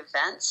remember the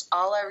events.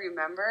 All I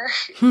remember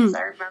is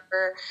I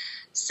remember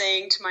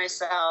saying to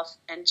myself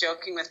and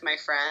joking with my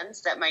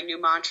friends that my new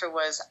mantra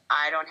was,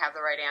 I don't have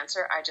the right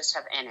answer. I just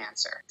have an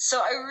answer. So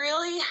I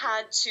really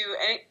had to,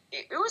 and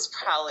it was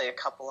probably a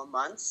couple of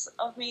months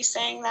of me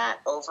saying that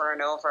over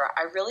and over.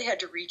 I really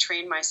had to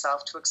retrain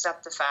myself to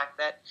accept the fact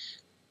that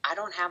I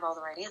don't have all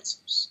the right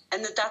answers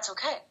and that's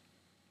okay.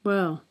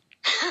 Whoa.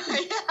 Yeah,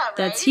 right?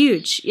 That's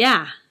huge.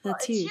 Yeah,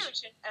 that's huge.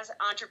 And as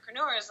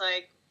entrepreneurs,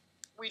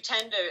 we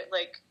tend to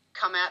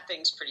come at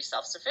things pretty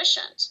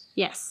self-sufficient.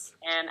 Yes.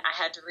 And I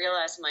had to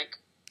realize,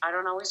 I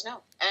don't always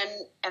know.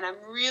 And I'm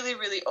really,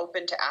 really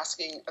open to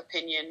asking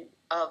opinion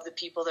of the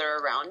people that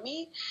are around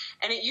me.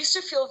 And it used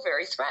to feel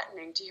very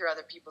threatening to hear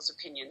other people's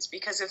opinions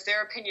because if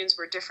their opinions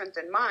were different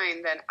than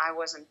mine, then I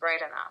wasn't bright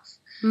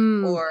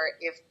enough. Or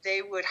if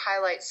they would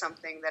highlight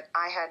something that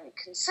I hadn't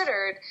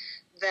considered,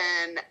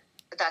 then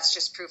that's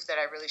just proof that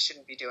I really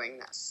shouldn't be doing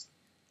this.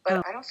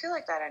 But I don't feel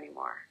like that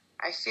anymore.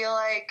 I feel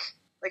like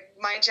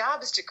my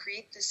job is to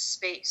create this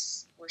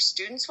space where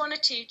students want to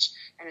teach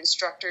and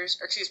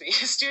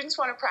students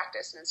want to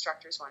practice and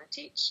instructors want to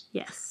teach.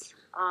 Yes.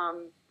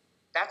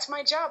 That's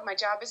my job. My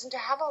job isn't to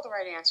have all the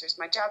right answers.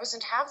 My job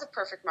isn't to have the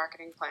perfect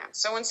marketing plan.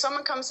 So when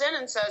someone comes in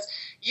and says,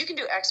 you can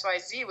do X, Y,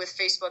 Z with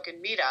Facebook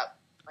and Meetup,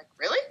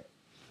 really?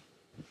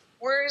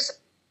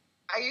 Whereas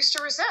I used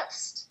to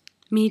resist.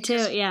 Me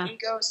too, yeah.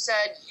 Ego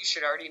said, you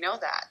should already know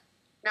that.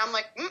 Now I'm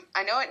like,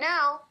 I know it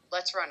now.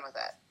 Let's run with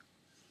it.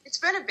 It's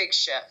been a big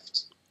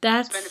shift.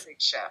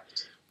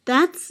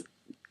 That's,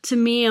 to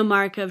me, a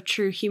mark of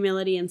true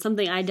humility and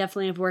something I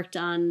definitely have worked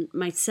on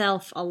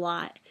myself a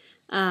lot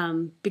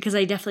because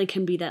I definitely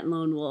can be that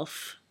lone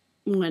wolf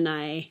when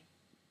I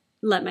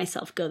let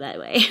myself go that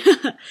way.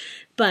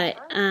 But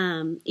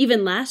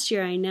even last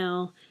year, I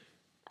know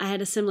I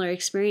had a similar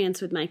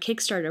experience with my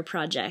Kickstarter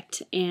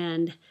project.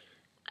 And,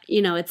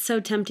 you know, it's so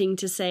tempting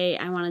to say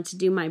I wanted to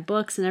do my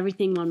books and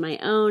everything on my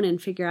own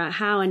and figure out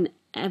how. And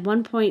at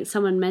one point,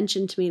 someone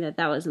mentioned to me that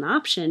that was an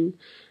option.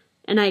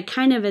 And I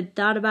kind of had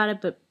thought about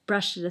it, but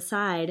brushed it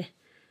aside.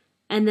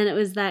 And then it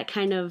was that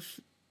kind of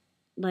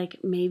like,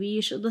 maybe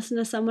you should listen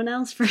to someone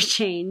else for a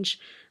change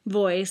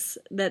voice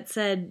that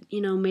said, you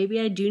know, maybe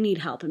I do need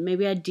help and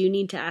maybe I do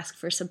need to ask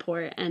for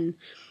support. And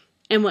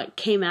what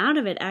came out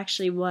of it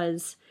actually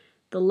was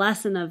the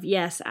lesson of,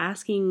 yes,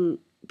 asking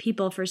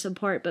people for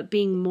support, but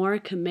being more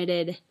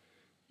committed.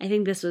 I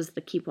think this was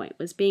the key point,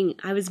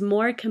 I was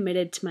more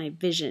committed to my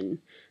vision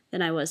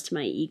than I was to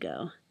my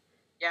ego.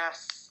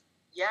 Yes.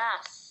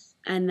 Yes.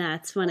 And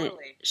that's when it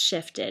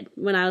shifted.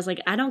 When I was like,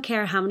 I don't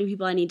care how many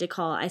people I need to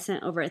call. I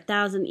sent over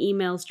 1,000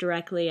 emails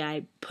directly.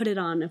 I put it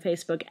on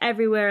Facebook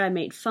everywhere. I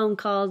made phone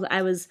calls.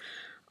 I was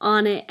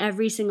on it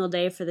every single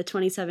day for the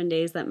 27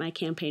 days that my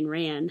campaign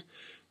ran.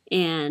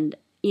 And,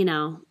 you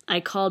know, I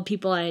called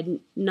people I had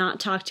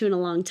not talked to in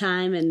a long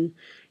time and,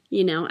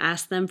 you know,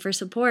 asked them for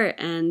support.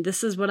 And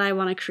this is what I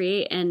want to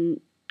create.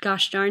 And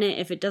gosh darn it,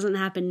 if it doesn't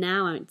happen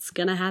now, it's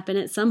going to happen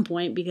at some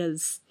point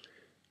because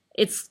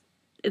it's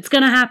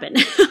going to happen.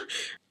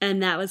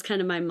 And that was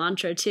kind of my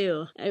mantra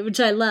too, which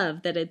I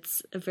love that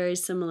it's a very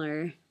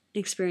similar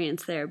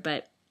experience there.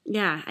 But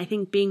yeah, I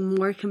think being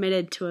more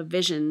committed to a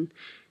vision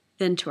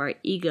than to our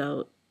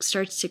ego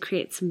starts to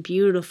create some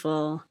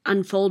beautiful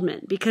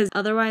unfoldment, because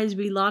otherwise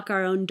we lock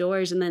our own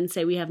doors and then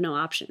say we have no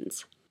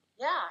options.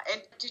 Yeah.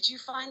 And did you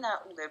find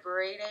that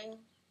liberating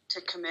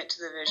to commit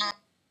to the vision?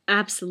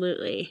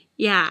 Absolutely.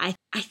 Yeah,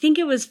 I think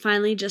it was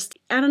finally just,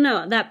 I don't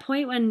know, that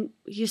point when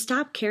you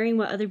stop caring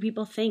what other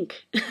people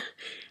think.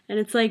 And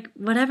it's like,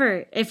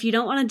 whatever. If you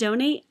don't want to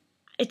donate,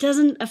 it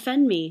doesn't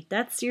offend me.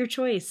 That's your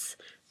choice.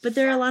 But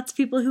there are lots of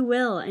people who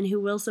will and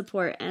who will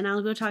support, and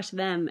I'll go talk to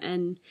them.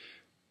 And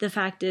the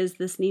fact is,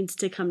 this needs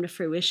to come to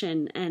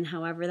fruition. And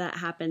however that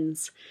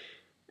happens,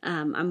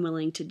 I'm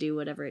willing to do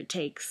whatever it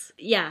takes.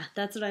 Yeah,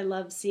 that's what I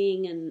love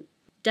seeing, and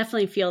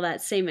definitely feel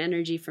that same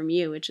energy from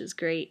you, which is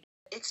great.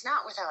 It's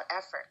not without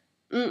effort.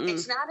 Mm-mm.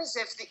 It's not as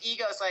if the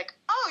ego's like,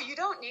 oh, you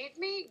don't need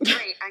me?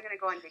 Great, I'm going to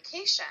go on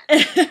vacation.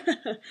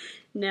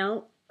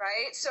 No.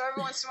 Right? So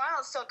every once in a while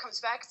it still comes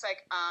back. It's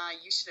like,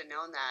 you should have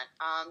known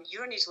that. You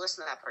don't need to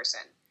listen to that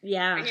person.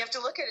 Yeah. And you have to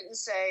look at it and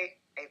say,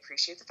 I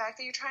appreciate the fact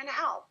that you're trying to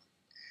help,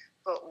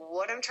 but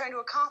what I'm trying to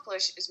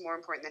accomplish is more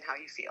important than how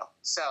you feel.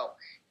 So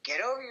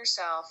get over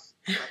yourself.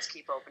 Let's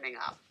keep opening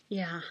up.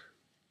 Yeah.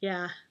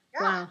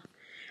 Wow.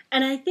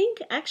 And I think,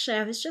 actually,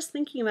 I was just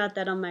thinking about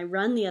that on my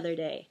run the other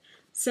day.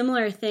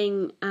 Similar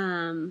thing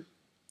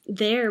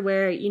there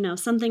where, you know,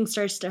 something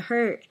starts to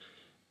hurt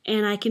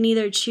and I can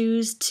either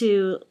choose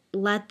to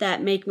let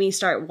that make me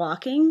start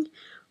walking,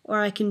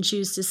 or I can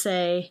choose to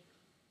say,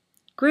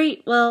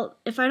 great, well,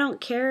 if I don't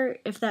care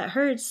if that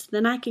hurts,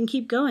 then I can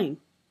keep going.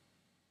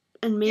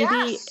 And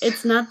maybe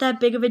it's not that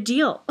big of a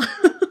deal.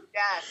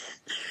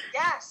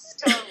 Yes,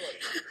 totally.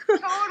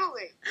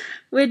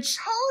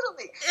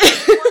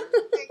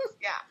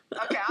 Yeah.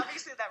 Okay,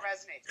 obviously that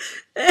resonates.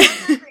 One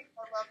of the things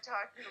I love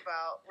talking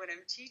about when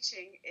I'm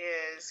teaching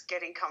is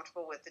getting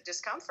comfortable with the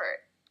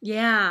discomfort.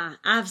 Yeah,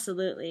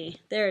 absolutely.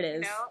 There it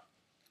is. You know?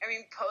 I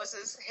mean,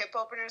 poses, hip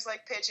openers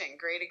like pigeon,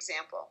 great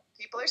example.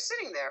 People are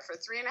sitting there for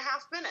 3.5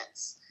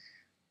 minutes.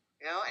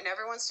 You know, and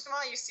every once in a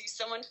while you see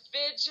someone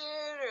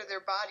fidget or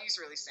their body's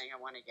really saying, I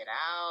want to get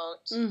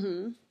out.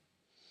 Mm-hmm.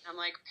 I'm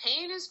like,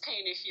 pain is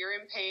pain. If you're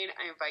in pain,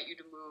 I invite you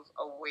to move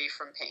away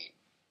from pain.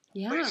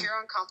 Yeah. But if you're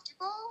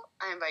uncomfortable,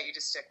 I invite you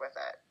to stick with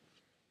it.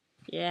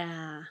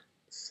 Yeah.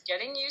 It's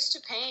getting used to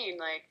pain,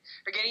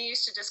 or getting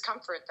used to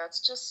discomfort, that's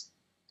just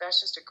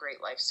a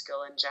great life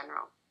skill in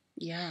general.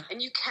 Yeah.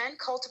 And you can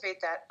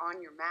cultivate that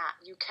on your mat.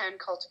 You can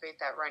cultivate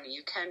that running.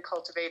 You can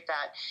cultivate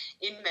that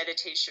in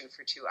meditation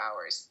for 2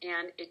 hours.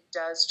 And it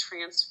does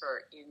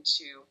transfer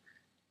into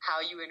how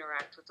you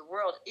interact with the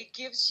world. It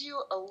gives you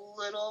a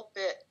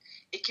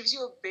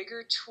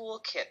bigger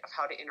toolkit of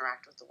how to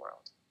interact with the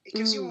world. It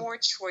gives you more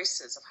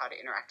choices of how to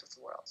interact with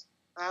the world.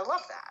 And I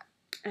love that.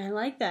 I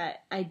like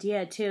that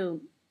idea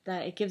too,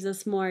 that it gives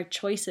us more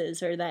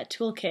choices, or that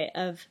toolkit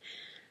of,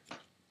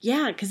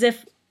 because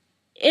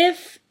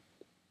if,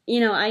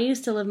 you know, I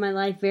used to live my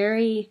life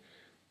very,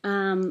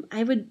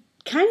 I would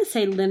kind of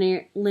say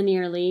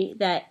linearly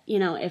that, you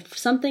know, if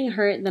something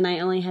hurt, then I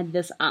only had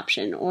this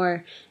option.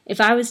 Or if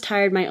I was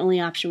tired, my only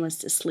option was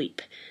to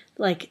sleep.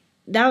 Like,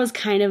 that was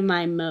kind of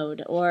my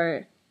mode,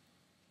 or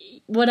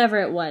whatever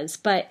it was.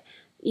 But,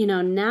 you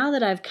know, now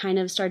that I've kind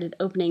of started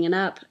opening it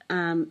up,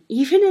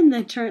 even in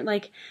the turn,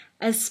 like,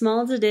 as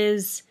small as it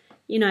is,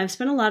 you know, I've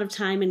spent a lot of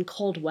time in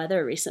cold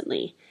weather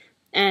recently.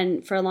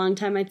 And for a long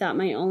time, I thought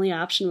my only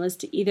option was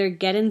to either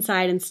get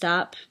inside and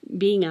stop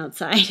being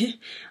outside,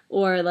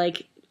 or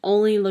like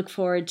only look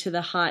forward to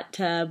the hot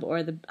tub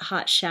or the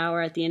hot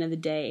shower at the end of the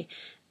day.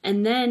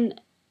 And then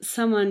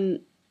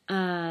someone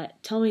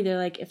told me, they're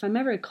like, if I'm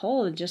ever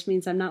cold, it just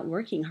means I'm not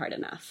working hard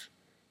enough.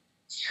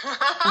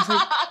 I was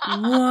like,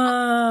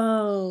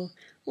 whoa,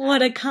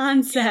 what a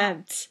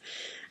concept.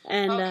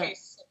 And, okay.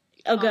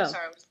 go.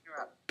 Sorry, I was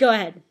interrupting. Go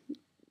ahead.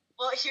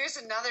 Well, here's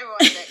another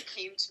one that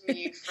came to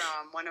me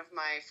from one of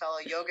my fellow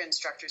yoga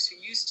instructors who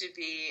used to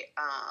be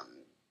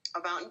a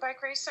mountain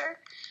bike racer.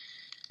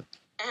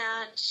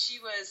 And she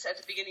was at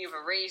the beginning of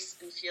a race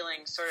and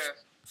feeling sort of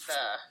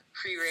the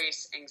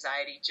pre-race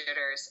anxiety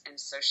jitters. And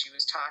so she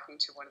was talking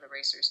to one of the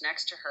racers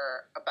next to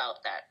her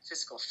about that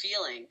physical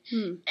feeling.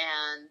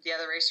 And the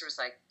other racer was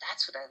like,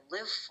 that's what I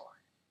live for.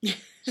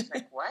 She's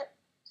like, what?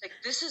 Like,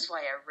 this is why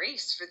I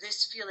race, for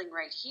this feeling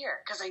right here,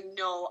 because I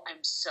know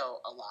I'm so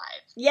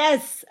alive.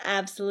 Yes,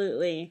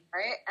 absolutely.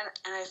 Right?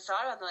 And I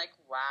thought, I'm like,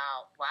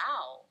 wow.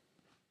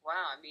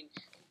 I mean,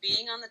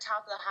 being on the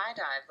top of the high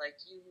dive, like,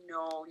 you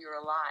know you're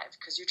alive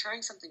because you're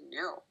trying something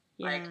new.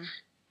 Yeah. Like,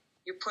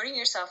 you're putting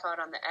yourself out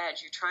on the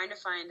edge. You're trying to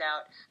find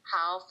out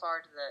how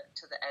far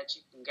to the edge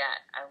you can get.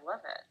 I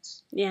love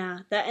it. Yeah,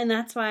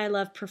 that's why I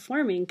love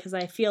performing, because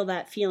I feel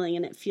that feeling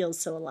and it feels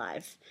so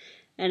alive.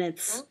 And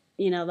it's,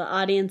 the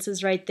audience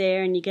is right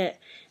there and you get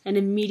an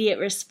immediate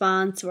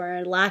response or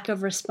a lack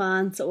of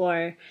response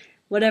or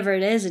whatever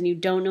it is, and you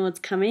don't know what's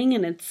coming,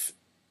 and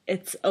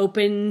it's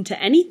open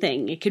to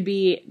anything. It could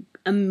be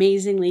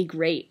amazingly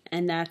great,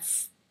 and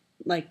that's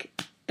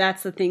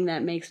the thing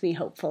that makes me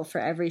hopeful for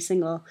every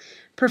single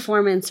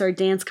performance or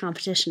dance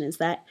competition, is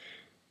that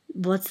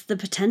what's the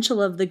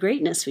potential of the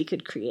greatness we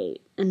could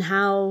create, and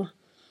how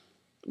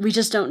we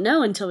just don't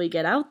know until we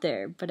get out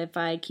there. But if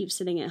I keep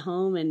sitting at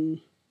home and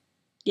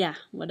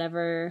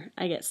whatever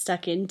I get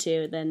stuck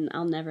into, then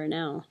I'll never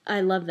know.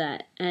 I love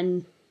that,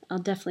 and I'll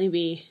definitely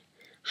be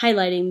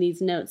highlighting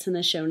these notes in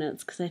the show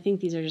notes, because I think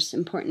these are just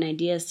important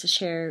ideas to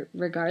share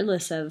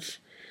regardless of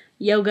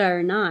yoga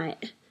or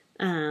not.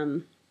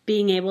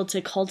 Being able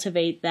to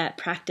cultivate that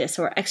practice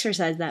or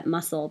exercise that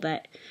muscle,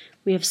 that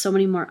we have so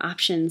many more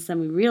options than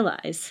we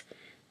realize.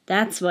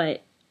 That's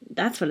what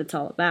it's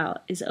all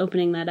about, is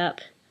opening that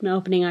up and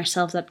opening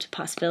ourselves up to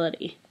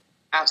possibility.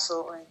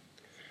 Absolutely.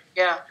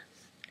 Yeah.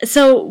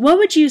 So what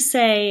would you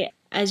say,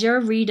 as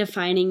you're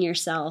redefining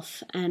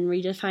yourself and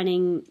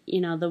redefining,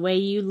 the way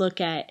you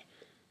look at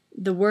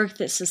the work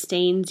that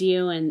sustains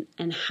you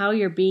and how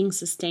you're being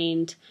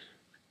sustained,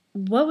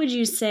 what would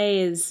you say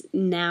is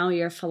now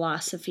your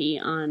philosophy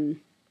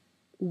on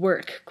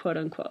work, quote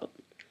unquote?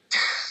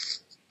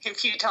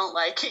 If you don't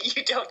like it,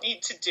 you don't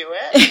need to do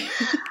it.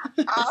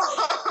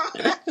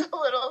 That's a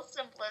little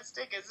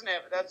simplistic, isn't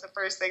it? But that's the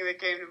first thing that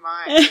came to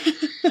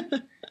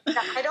mind.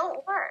 I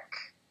don't work.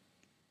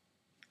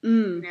 I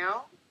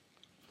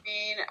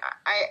mean,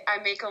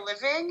 I make a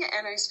living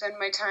and I spend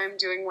my time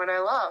doing what I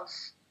love.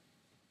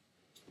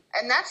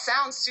 And that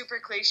sounds super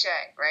cliche,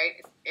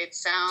 right? It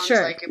sounds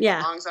like it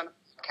belongs on a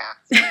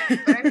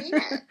podcast. But I mean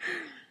it.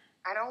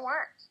 I don't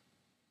work.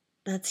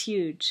 That's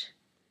huge.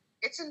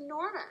 It's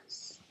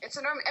enormous.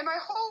 And my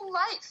whole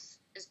life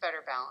is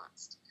better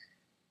balanced.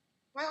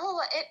 My whole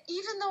life,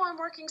 even though I'm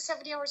working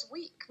 70 hours a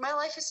week, my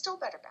life is still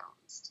better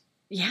balanced.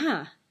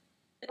 Yeah.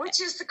 Which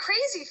is the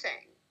crazy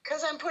thing,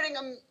 because I'm putting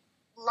a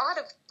lot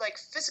of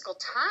physical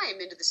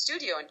time into the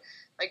studio, and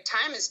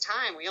time is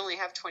time. We only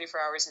have 24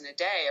 hours in a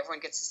day. Everyone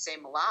gets the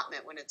same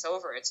allotment. When it's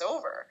over, it's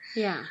over.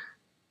 Yeah.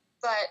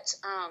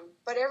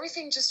 But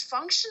everything just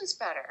functions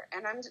better,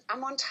 and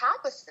I'm on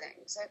top of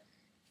things.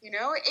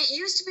 It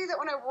used to be that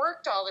when I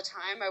worked all the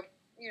time,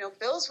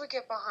 bills would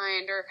get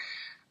behind, or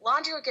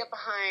laundry would get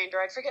behind,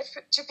 or I'd forget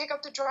to pick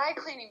up the dry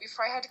cleaning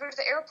before I had to go to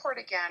the airport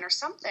again or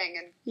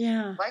something.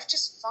 And life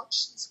just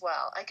functions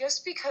well, I guess,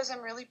 because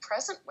I'm really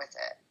present with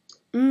it.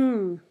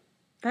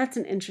 That's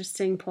an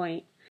interesting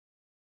point.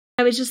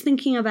 I was just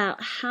thinking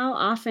about how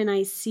often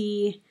I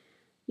see,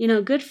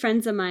 good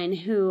friends of mine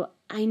who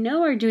I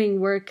know are doing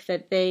work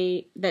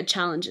that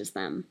challenges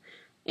them.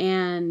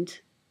 And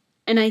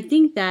I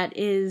think that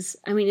is,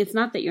 it's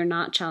not that you're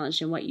not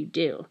challenged in what you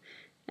do.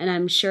 And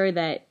I'm sure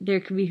that there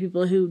could be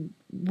people who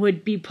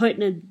would be put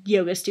in a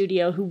yoga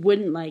studio who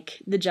wouldn't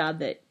like the job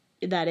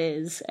that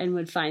is, and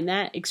would find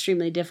that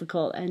extremely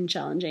difficult and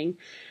challenging.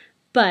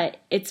 But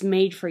it's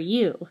made for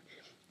you.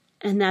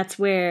 And that's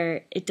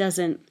where it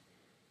doesn't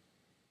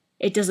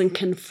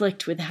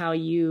conflict with how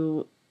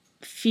you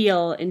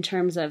feel in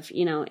terms of,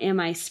 am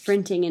I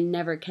sprinting and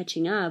never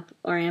catching up,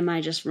 or am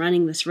I just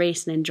running this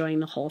race and enjoying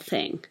the whole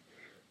thing?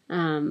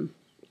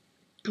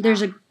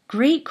 There's a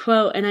great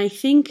quote, and I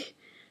think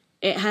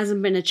it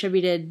hasn't been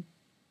attributed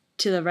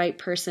to the right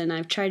person.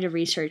 I've tried to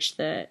research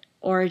the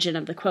origin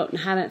of the quote and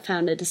haven't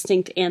found a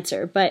distinct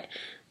answer, but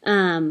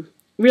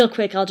real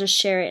quick, I'll just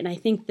share it, and I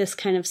think this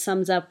kind of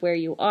sums up where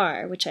you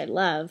are, which I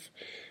love.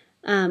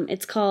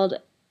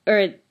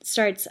 It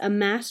starts, "A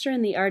master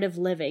in the art of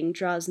living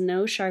draws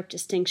no sharp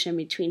distinction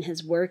between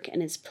his work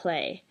and his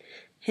play,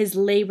 his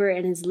labor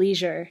and his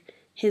leisure,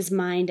 his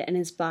mind and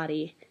his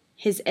body,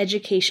 his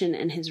education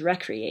and his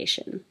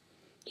recreation.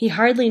 He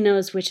hardly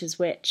knows which is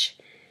which.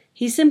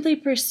 He simply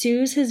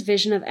pursues his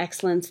vision of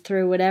excellence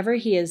through whatever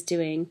he is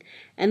doing,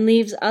 and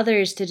leaves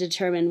others to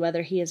determine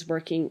whether he is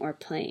working or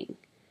playing.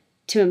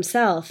 To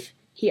himself,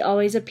 he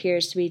always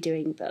appears to be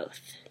doing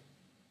both."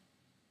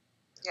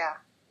 Yeah.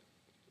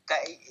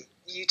 That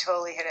you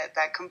totally hit it.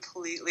 That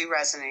completely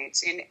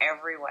resonates in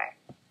every way.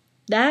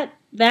 That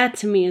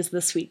to me is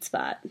the sweet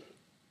spot.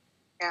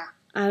 Yeah.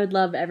 I would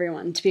love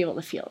everyone to be able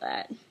to feel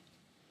that.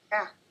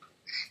 Yeah.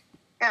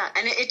 Yeah,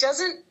 and it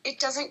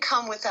doesn't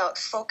come without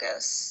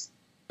focus.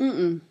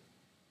 Mm-mm.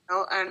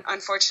 No, and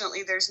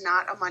unfortunately, there's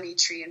not a money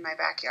tree in my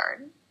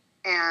backyard.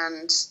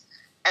 And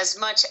as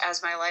much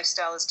as my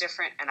lifestyle is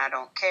different and I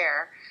don't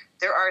care,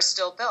 there are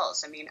still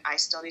bills. I mean, I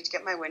still need to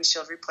get my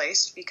windshield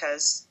replaced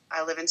because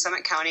I live in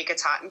Summit County. It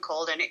gets hot and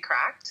cold and it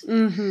cracked.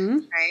 Mm-hmm.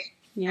 Right?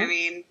 Yeah. I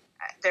mean,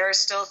 there are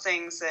still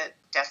things that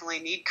definitely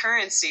need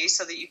currency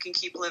so that you can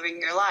keep living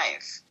your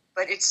life.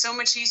 But it's so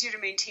much easier to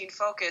maintain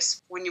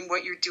focus when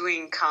what you're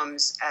doing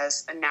comes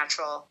as a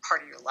natural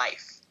part of your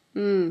life.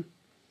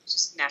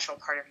 Just a natural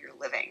part of your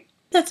living.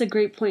 That's a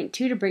great point,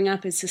 too, to bring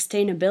up is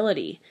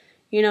sustainability.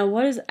 You know,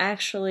 what is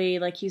actually,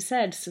 like you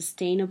said,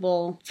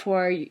 sustainable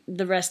for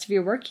the rest of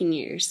your working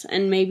years?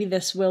 And maybe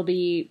this will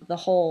be the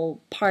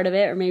whole part of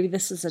it, or maybe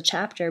this is a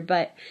chapter.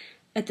 But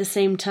at the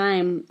same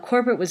time,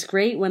 corporate was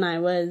great when I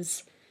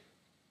was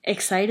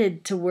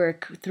excited to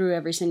work through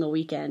every single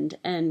weekend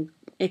and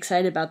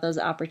excited about those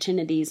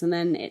opportunities. And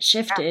then it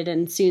shifted,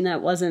 and soon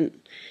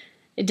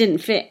it didn't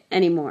fit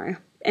anymore.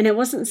 And it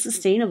wasn't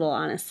sustainable,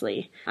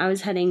 honestly. I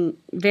was heading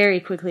very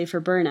quickly for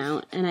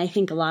burnout, and I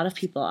think a lot of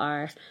people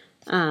are.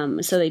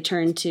 So they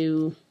turn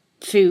to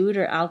food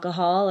or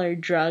alcohol or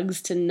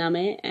drugs to numb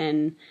it,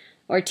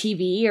 or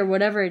TV or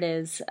whatever it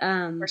is.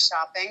 For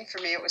shopping.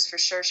 For me, it was for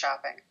sure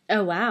shopping.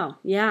 Oh, wow.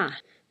 Yeah.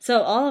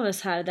 So all of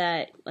us have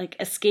that like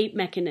escape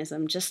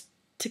mechanism just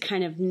to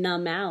kind of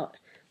numb out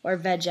or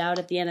veg out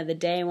at the end of the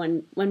day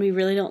when we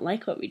really don't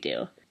like what we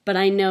do. But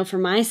I know for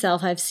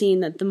myself, I've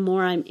seen that the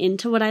more I'm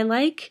into what I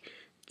like,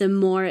 the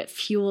more it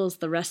fuels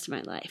the rest of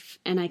my life.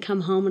 And I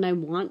come home and I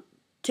want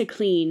to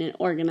clean and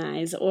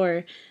organize,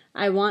 or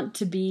I want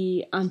to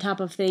be on top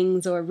of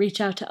things or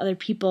reach out to other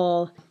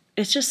people.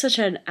 It's just such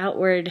an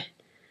outward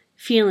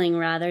feeling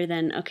rather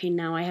than, okay,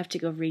 now I have to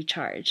go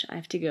recharge. I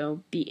have to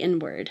go be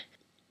inward,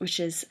 which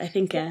is, I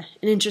think, an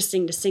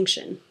interesting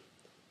distinction.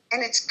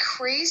 And it's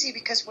crazy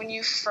because when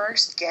you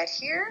first get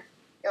here,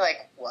 you're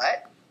like,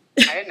 what?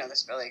 I didn't know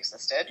this really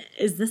existed.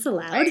 Is this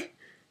allowed? Like,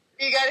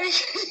 you gotta,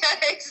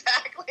 yeah,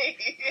 exactly.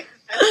 Is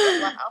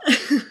this allowed?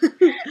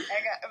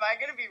 Am I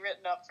gonna be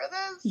written up for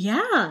this?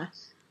 Yeah.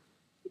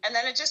 And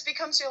then it just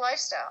becomes your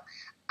lifestyle.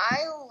 I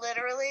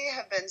literally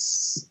have been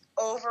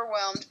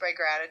overwhelmed by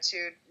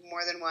gratitude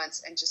more than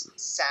once and just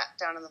sat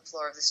down on the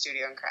floor of the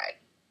studio and cried.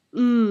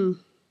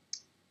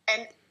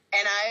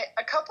 And I,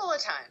 a couple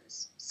of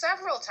times,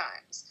 several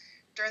times,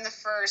 during the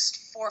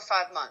first 4 or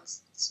 5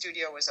 months the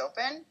studio was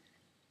open,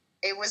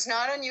 it was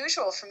not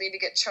unusual for me to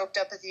get choked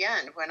up at the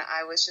end when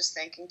I was just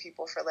thanking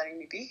people for letting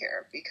me be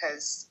here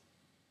because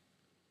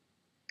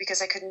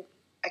I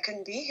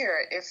couldn't be here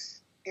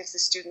if the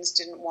students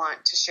didn't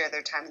want to share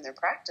their time and their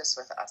practice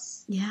with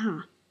us.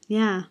 Yeah.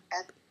 Yeah.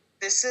 And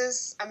this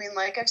is, I mean,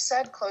 like I've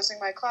said, closing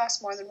my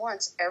class more than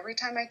once, every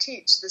time I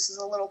teach, this is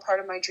a little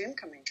part of my dream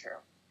coming true.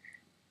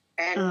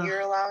 And you're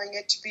allowing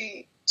it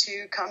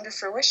to come to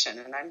fruition,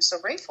 and I'm so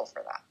grateful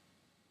for that.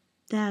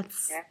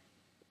 Yeah.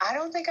 I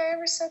don't think I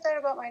ever said that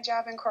about my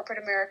job in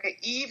corporate America,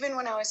 even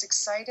when I was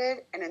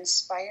excited and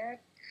inspired.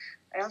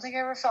 I don't think I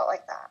ever felt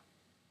like that.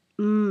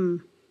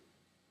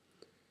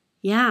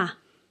 Yeah.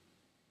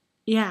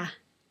 Yeah.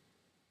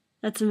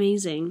 That's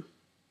amazing.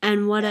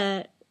 And what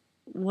a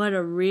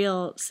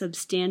real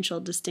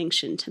substantial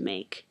distinction to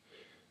make.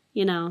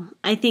 You know,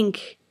 I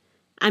think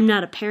I'm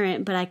not a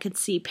parent, but I could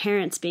see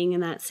parents being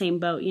in that same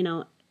boat, you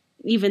know,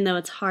 even though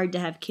it's hard to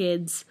have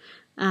kids,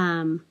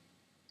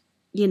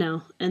 you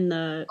know, and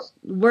the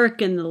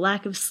work and the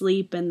lack of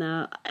sleep and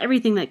the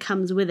everything that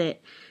comes with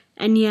it.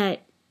 And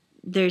yet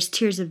there's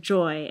tears of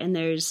joy and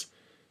there's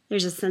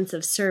a sense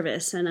of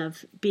service and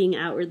of being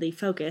outwardly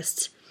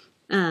focused.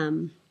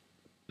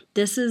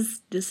 This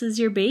is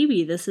your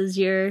baby. This is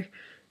your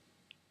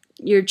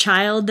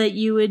child that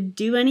you would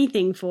do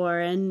anything for,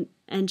 and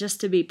just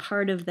to be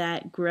part of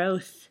that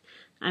growth,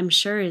 I'm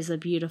sure is a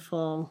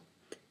beautiful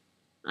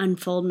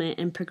unfoldment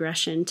and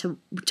progression to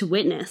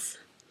witness.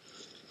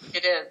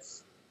 It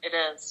is,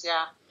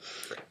 yeah.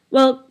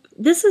 Well,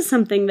 this is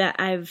something that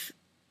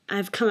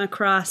I've come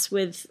across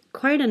with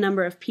quite a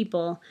number of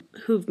people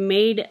who've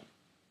made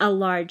a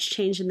large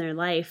change in their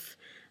life.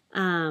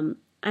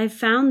 I've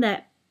found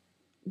that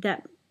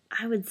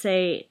I would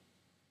say,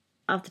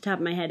 off the top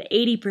of my head,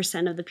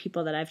 80% of the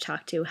people that I've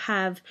talked to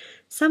have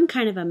some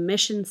kind of a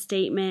mission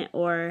statement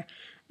or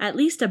at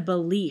least a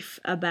belief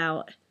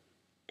about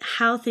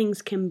how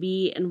things can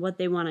be and what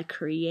they want to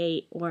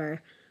create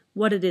or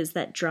what it is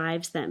that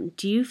drives them.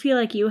 Do you feel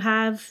like you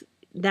have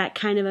that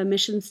kind of a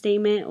mission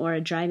statement or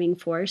a driving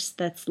force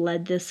that's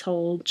led this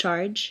whole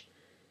charge?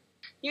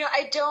 You know,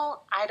 I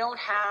don't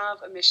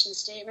have a mission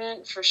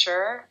statement for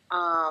sure,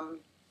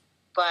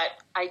 but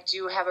I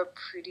do have a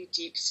pretty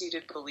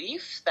deep-seated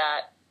belief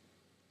that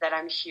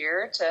I'm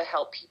here to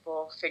help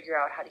people figure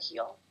out how to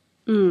heal.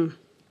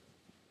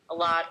 A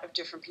lot of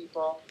different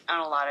people on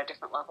a lot of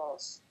different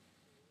levels.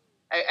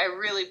 I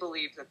really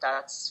believe that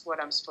that's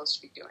what I'm supposed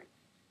to be doing.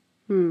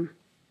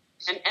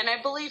 And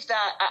I believe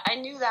that I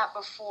knew that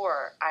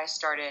before I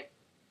started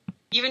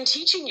even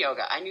teaching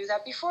yoga. I knew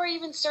that before I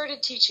even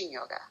started teaching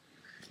yoga.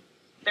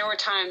 There were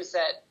times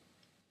that,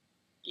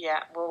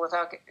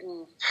 without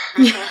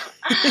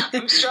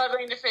I'm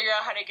struggling to figure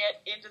out how to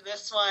get into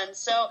this one.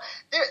 So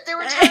there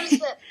were times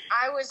that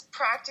I was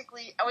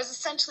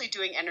essentially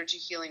doing energy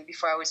healing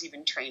before I was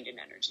even trained in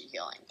energy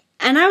healing.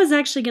 And I was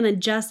actually going to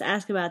just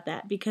ask about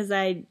that, because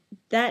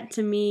that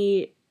to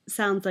me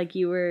sounds like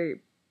you were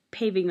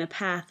paving the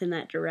path in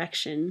that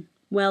direction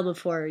well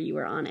before you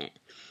were on it.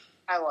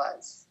 I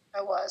was.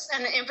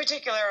 And in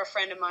particular, a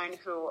friend of mine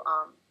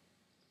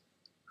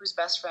whose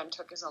best friend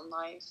took his own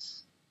life.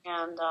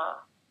 And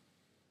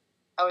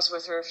I was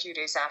with her a few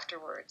days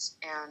afterwards,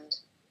 and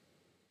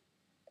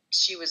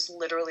she was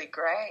literally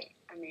gray.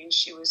 I mean,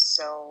 she was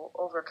so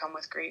overcome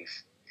with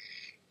grief.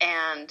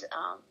 And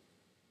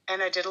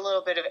I did a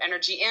little bit of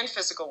energy and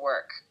physical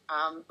work.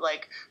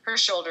 Like her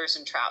shoulders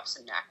and traps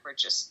and neck were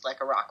just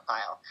like a rock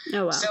pile.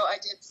 Oh, wow. So I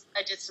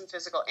did some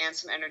physical and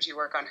some energy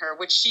work on her,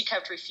 which she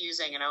kept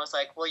refusing. And I was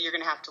like, well, you're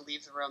going to have to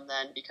leave the room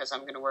then, because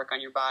I'm going to work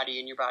on your body,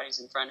 and your body's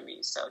in front of me.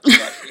 So do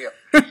that for you.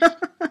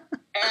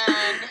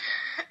 And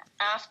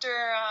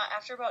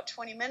after about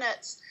 20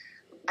 minutes,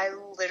 I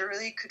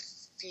literally could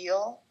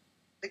feel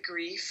the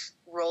grief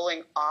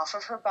rolling off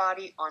of her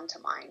body onto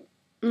mine.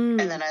 And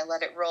then I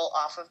let it roll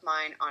off of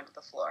mine onto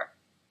the floor.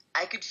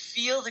 I could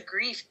feel the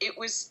grief. It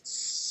was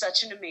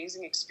such an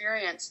amazing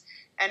experience.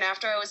 And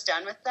after I was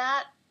done with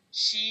that,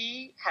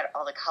 she had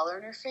all the color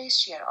in her face.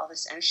 She had all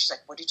this energy. She's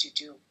like, what did you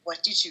do?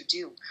 What did you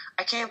do?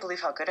 I can't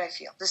believe how good I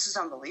feel. This is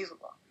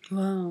unbelievable.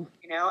 Wow.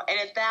 You know, and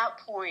at that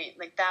point,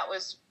 like, that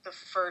was the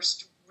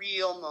first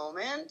real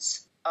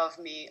moment of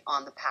me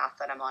on the path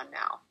that I'm on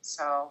now.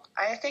 So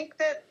I think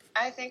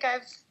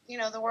I've,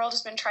 the world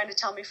has been trying to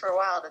tell me for a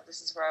while that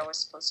this is where I was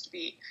supposed to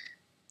be.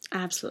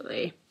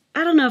 Absolutely.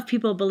 I don't know if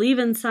people believe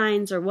in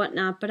signs or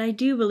whatnot, but I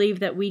do believe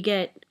that we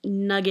get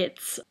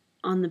nuggets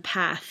on the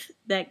path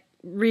that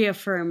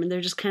reaffirm, and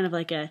they're just kind of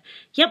like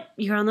yep,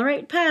 you're on the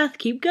right path,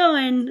 keep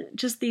going.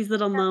 Just these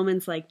little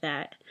moments like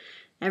that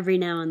every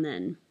now and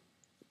then.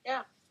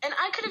 Yeah. And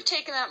I could have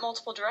taken that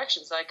multiple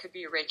directions. I could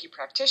be a Reiki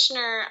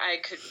practitioner. I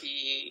could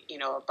be,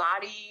 a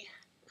body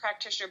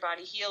practitioner,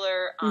 body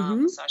healer,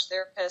 massage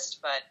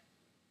therapist, but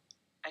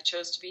I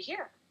chose to be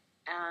here,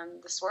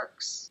 and this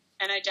works.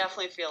 And I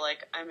definitely feel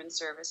like I'm in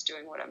service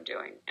doing what I'm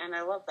doing, and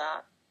I love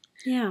that.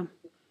 Yeah.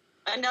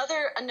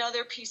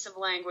 Another piece of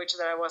language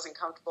that I wasn't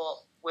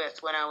comfortable with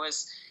when I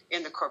was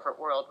in the corporate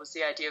world was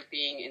the idea of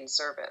being in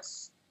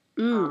service.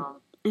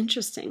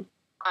 Interesting.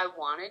 I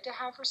wanted to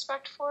have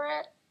respect for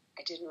it.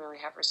 I didn't really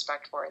have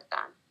respect for it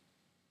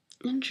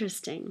then.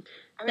 Interesting.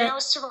 I mean, I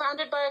was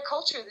surrounded by a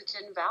culture that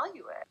didn't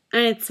value it.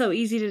 And it's so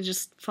easy to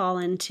just fall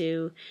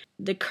into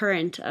the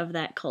current of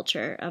that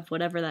culture, of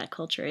whatever that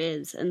culture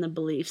is, and the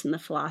beliefs and the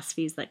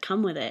philosophies that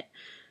come with it,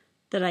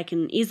 that I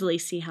can easily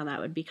see how that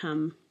would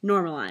become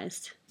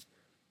normalized.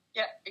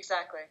 Yeah,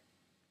 exactly.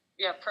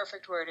 Yeah,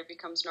 perfect word. It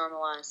becomes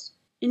normalized.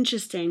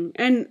 Interesting.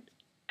 And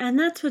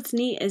that's what's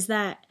neat, is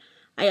that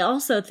I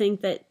also think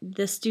that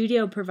the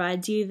studio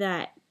provides you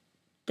that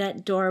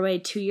doorway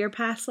to your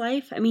past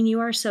life. I mean,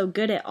 you are so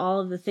good at all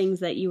of the things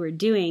that you were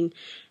doing.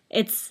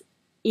 It's,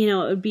 it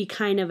would be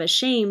kind of a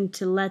shame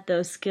to let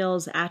those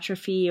skills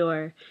atrophy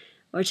or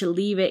to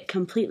leave it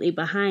completely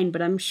behind.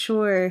 But I'm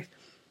sure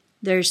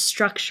there's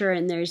structure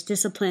and there's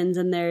disciplines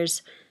and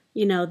there's,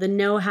 the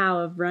know-how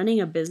of running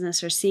a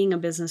business or seeing a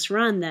business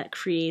run that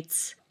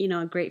creates,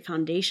 a great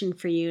foundation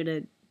for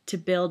you to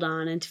build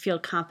on and to feel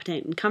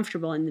competent and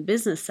comfortable in the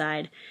business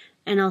side,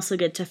 and also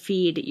get to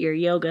feed your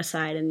yoga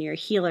side and your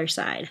healer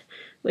side,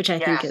 which I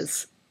think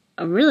is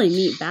a really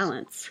neat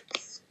balance.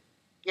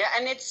 Yeah,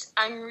 and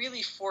I'm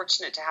really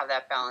fortunate to have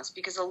that balance,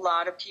 because a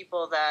lot of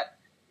people that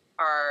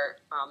are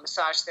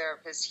massage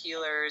therapists,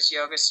 healers,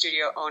 yoga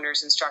studio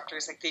owners,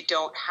 instructors, like, they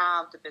don't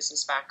have the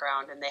business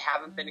background and they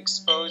haven't been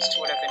exposed to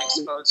what I've been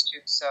exposed to.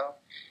 So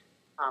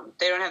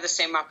they don't have the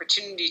same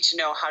opportunity to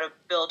know how to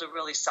build a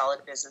really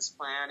solid business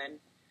plan and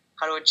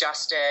how to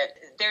adjust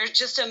it. There's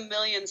just a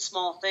million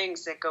small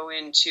things that go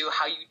into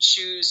how you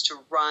choose to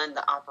run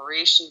the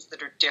operations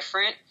that are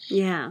different.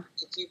 Yeah.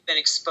 If you've been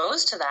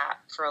exposed to that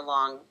for a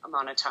long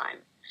amount of time,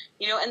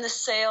 and the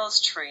sales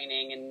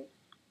training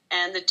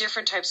and the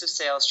different types of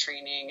sales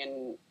training,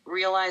 and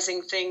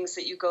realizing things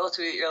that you go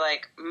through that you're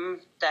like,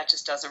 that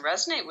just doesn't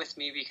resonate with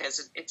me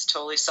because it's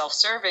totally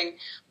self-serving.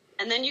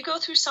 And then you go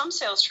through some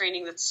sales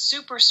training that's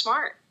super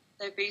smart,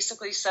 that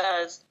basically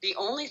says the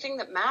only thing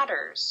that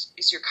matters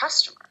is your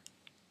customer.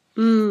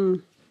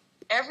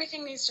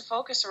 Everything needs to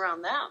focus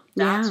around them.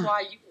 That's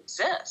why you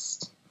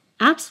exist.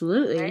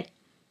 Absolutely. Right?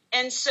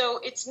 And so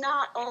it's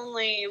not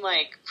only,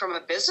 like, from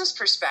a business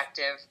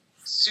perspective,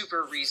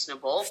 super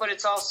reasonable, but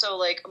it's also,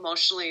 like,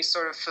 emotionally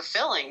sort of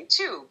fulfilling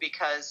too,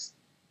 because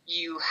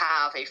you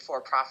have a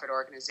for-profit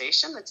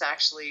organization that's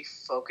actually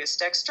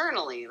focused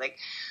externally. Like,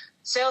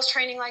 sales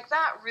training like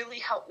that really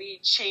helped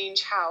me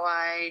change how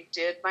I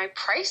did my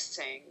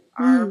pricing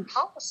our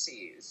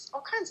policies,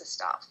 all kinds of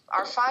stuff.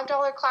 Our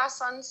 $5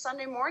 class on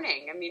Sunday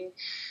morning. I mean,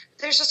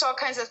 there's just all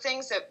kinds of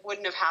things that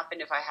wouldn't have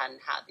happened if I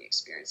hadn't had the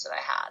experience that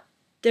I had.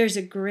 There's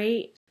a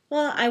great,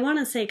 well, I want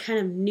to say kind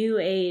of new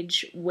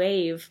age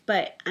wave,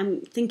 but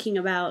I'm thinking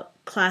about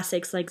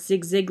classics like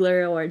Zig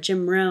Ziglar or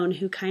Jim Rohn,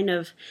 who kind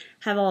of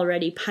have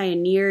already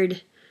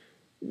pioneered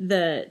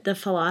the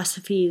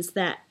philosophies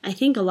that I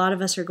think a lot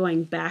of us are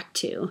going back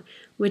to,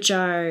 which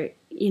are,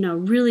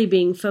 really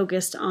being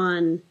focused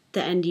on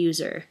the end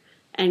user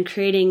and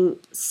creating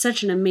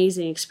such an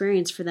amazing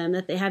experience for them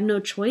that they have no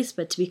choice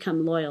but to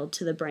become loyal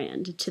to the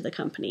brand, to the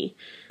company,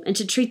 and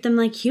to treat them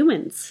like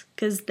humans,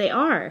 because they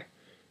are.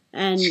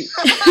 And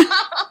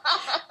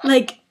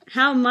like,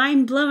 how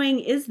mind-blowing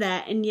is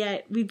that? And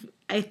yet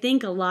I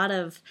think a lot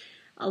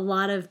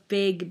of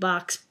big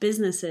box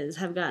businesses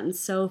have gotten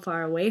so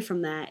far away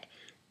from that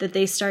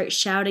they start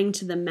shouting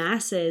to the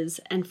masses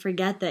and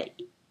forget that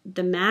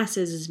the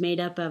masses is made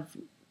up of,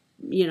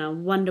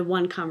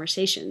 one-to-one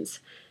conversations.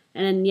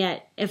 And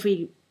yet, if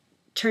we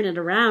turn it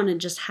around and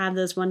just have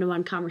those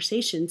one-to-one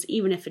conversations,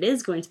 even if it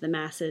is going to the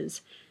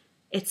masses,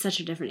 it's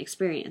such a different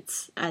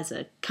experience as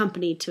a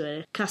company to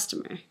a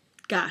customer.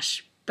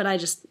 Gosh, but I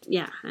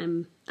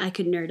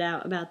could nerd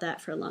out about that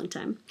for a long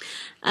time.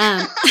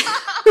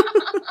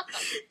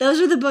 Those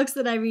are the books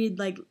that I read,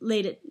 like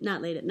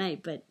not late at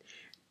night, but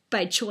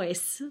by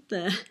choice,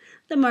 the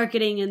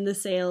marketing and the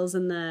sales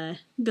and the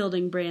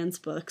building brands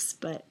books.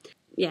 But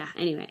yeah,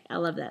 anyway, I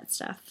love that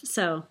stuff.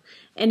 So,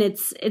 and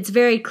it's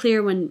very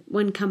clear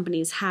when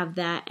companies have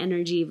that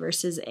energy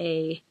versus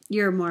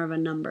you're more of a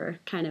number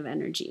kind of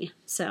energy.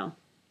 So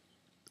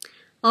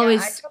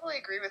always. Yeah, I totally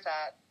agree with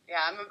that. Yeah,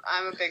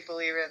 I'm a big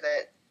believer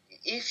that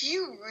if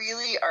you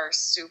really are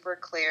super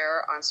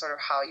clear on sort of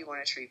how you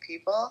want to treat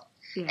people,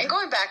 and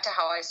going back to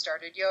how I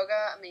started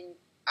yoga, I mean,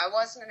 I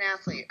wasn't an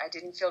athlete. I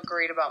didn't feel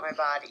great about my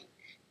body.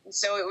 And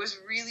so it was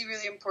really,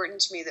 really important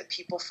to me that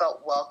people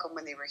felt welcome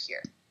when they were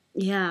here.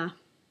 Yeah.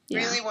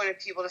 Really wanted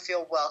people to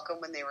feel welcome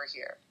when they were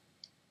here.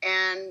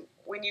 And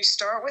when you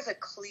start with a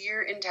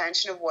clear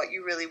intention of what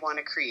you really want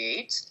to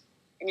create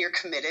and you're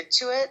committed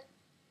to it,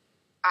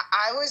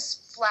 I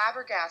was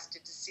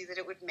flabbergasted to see that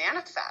it would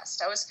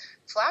manifest. I was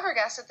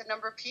flabbergasted at the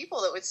number of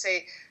people that would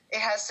say, it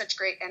has such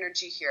great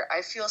energy here.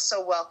 I feel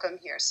so welcome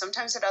here.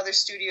 Sometimes at other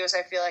studios,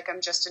 I feel like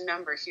I'm just a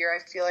number. Here, I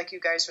feel like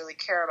you guys really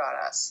care about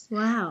us.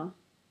 Wow.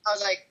 I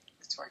was like,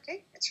 it's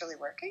working? It's really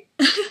working?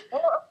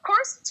 Well, of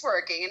course it's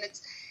working. And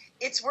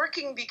it's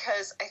working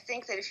because I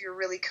think that if you're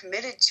really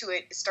committed to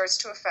it, it starts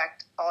to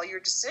affect all your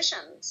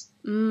decisions.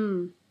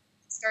 It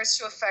starts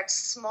to affect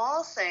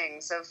small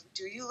things of,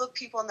 do you look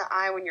people in the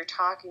eye when you're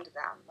talking to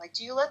them? Like,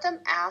 do you let them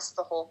ask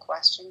the whole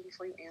question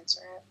before you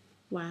answer it?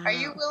 Wow. Are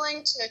you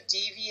willing to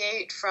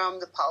deviate from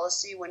the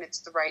policy when it's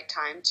the right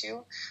time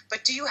to?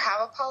 But do you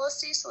have a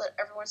policy so that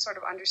everyone sort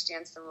of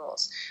understands the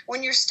rules?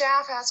 When your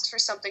staff asks for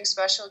something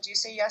special, do you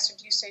say yes or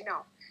do you say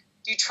no?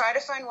 Do you try to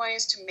find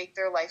ways to make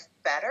their life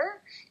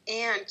better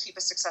and keep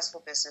a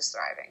successful business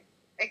thriving?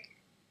 Like,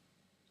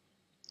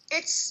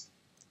 it's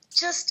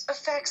just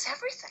affects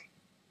everything.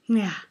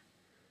 Yeah.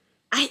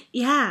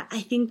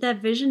 I think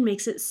that vision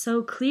makes it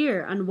so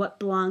clear on what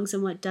belongs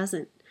and what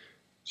doesn't.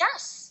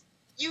 Yes.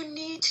 You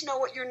need to know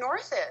what your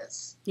north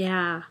is.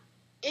 Yeah.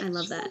 I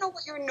love that. If you don't know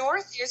what your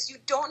north is, you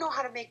don't know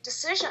how to make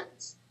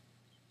decisions.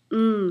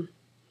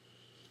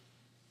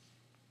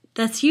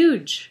 That's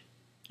huge.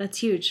 That's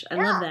huge. I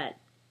love that.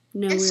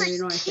 Know and where so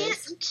your north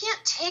is. You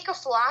can't take a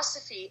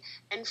philosophy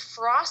and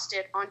frost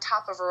it on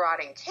top of a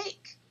rotting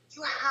cake.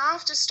 You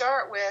have to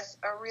start with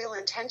a real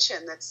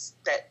intention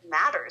that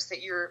matters,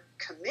 that you're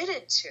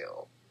committed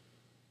to.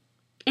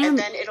 And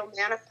then it'll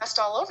manifest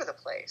all over the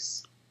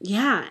place.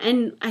 Yeah,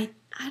 and I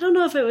don't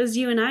know if it was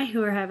you and I who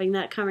were having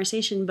that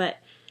conversation, but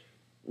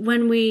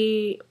when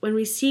we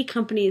see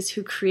companies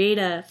who create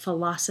a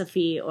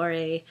philosophy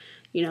or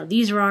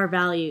these are our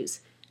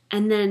values,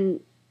 and then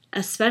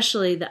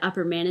especially the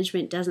upper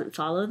management doesn't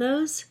follow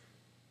those,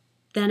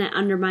 then it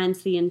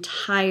undermines the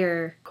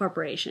entire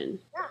corporation.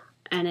 Yeah.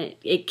 And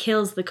it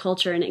kills the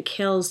culture and it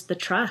kills the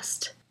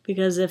trust.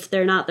 Because if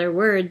they're not their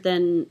word,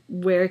 then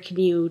where can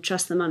you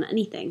trust them on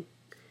anything?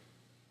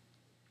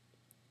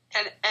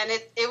 And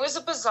it was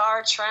a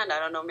bizarre trend. I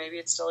don't know, maybe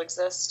it still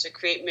exists, to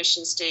create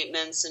mission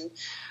statements and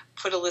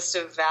put a list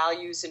of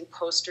values and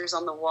posters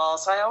on the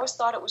walls. I always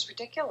thought it was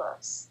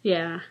ridiculous.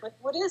 Yeah. Like,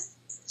 what is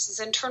this? This is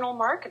internal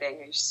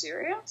marketing. Are you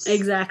serious?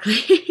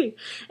 Exactly.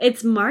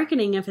 It's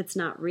marketing if it's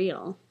not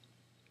real.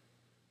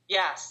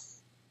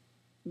 Yes.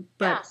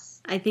 But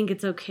yes. I think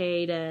it's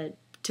okay to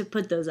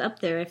put those up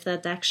there if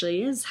that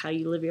actually is how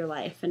you live your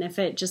life and if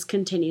it just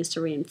continues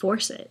to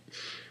reinforce it.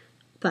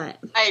 But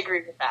I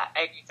agree with that.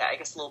 I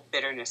guess a little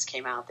bitterness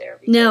came out there.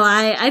 No,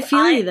 I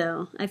feel you,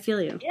 though. I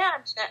feel you. Yeah,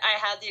 I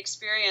had the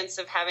experience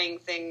of having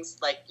things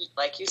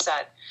like you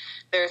said.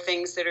 There are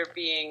things that are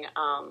being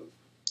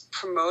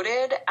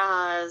promoted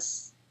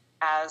as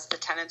the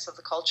tenets of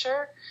the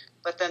culture,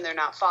 but then they're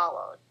not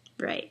followed.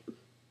 Right.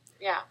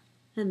 Yeah.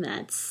 And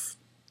that's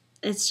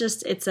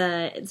it's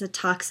a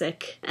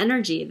toxic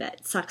energy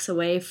that sucks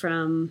away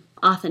from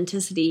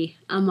authenticity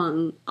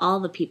among all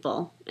the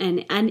people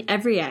and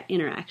every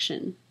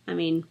interaction. I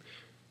mean,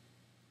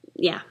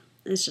 yeah,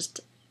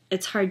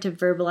 it's hard to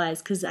verbalize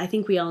because I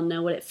think we all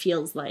know what it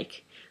feels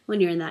like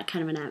when you're in that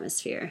kind of an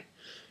atmosphere.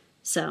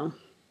 So.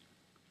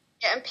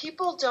 Yeah, and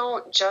people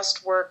don't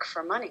just work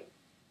for money.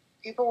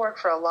 People work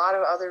for a lot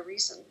of other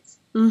reasons.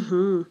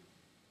 Mm-hmm.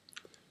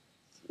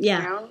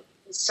 Yeah. You know?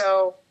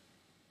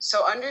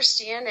 So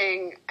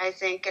understanding, I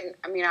think, and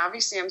I mean,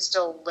 obviously I'm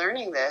still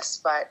learning this,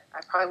 but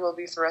I probably will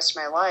be for the rest of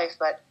my life,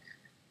 but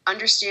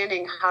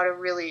understanding how to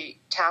really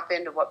tap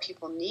into what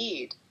people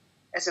need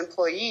as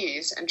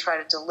employees and try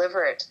to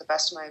deliver it to the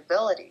best of my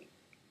ability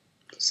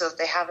so that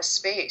they have a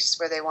space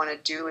where they want to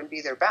do and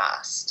be their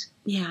best.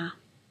 Yeah.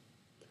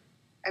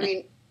 I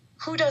mean,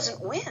 who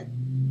doesn't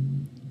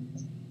win?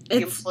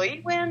 The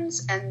employee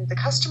wins, and the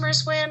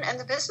customers win, and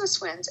the business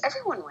wins.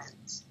 Everyone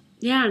wins.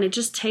 Yeah, and it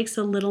just takes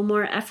a little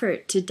more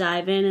effort to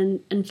dive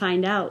in and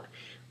find out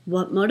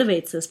what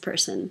motivates this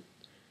person.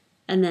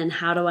 And then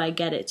how do I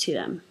get it to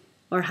them?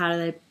 Or how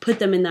do I put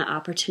them in that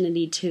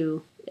opportunity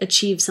to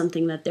achieve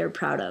something that they're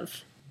proud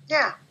of?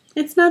 Yeah.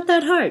 It's not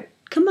that hard.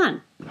 Come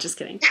on. Just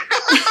kidding.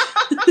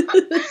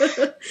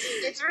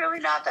 It's really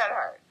not that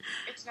hard.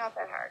 It's not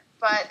that hard.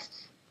 But,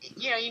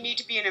 you know, you need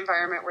to be in an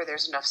environment where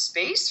there's enough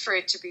space for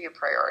it to be a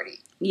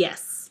priority.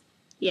 Yes.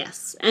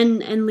 Yes.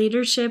 And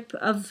leadership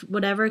of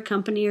whatever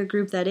company or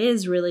group that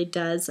is really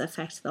does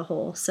affect the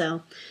whole.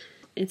 So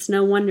it's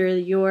no wonder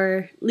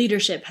your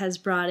leadership has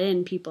brought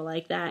in people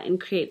like that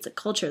and creates a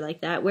culture like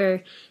that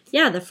where,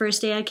 yeah, the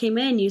first day I came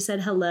in, you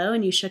said hello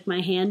and you shook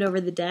my hand over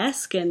the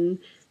desk. And,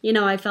 you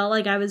know, I felt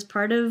like I was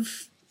part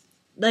of,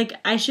 like,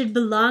 I should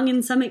belong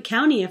in Summit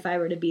County if I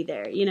were to be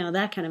there, you know,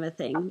 that kind of a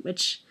thing,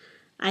 which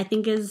I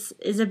think is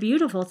a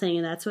beautiful thing.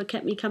 And that's what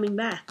kept me coming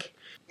back.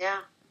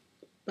 Yeah.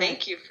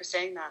 Thank you for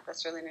saying that.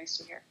 That's really nice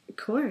to hear. Of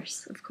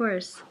course.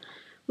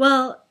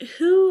 Well,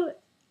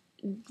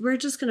 we're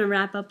just going to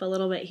wrap up a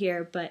little bit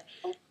here, but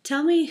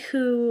tell me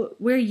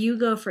where you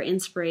go for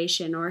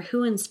inspiration or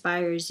who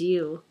inspires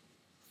you.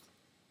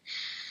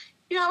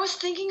 You know, I was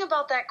thinking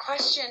about that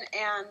question,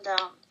 and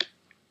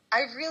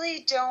I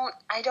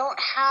don't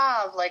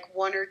have like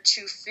one or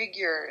two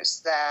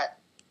figures that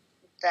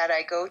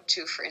I go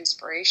to for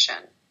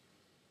inspiration.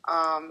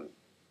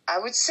 I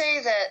would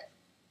say that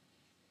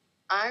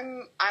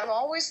I'm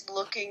always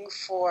looking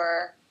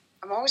for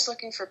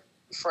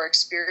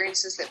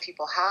experiences that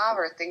people have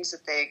or things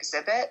that they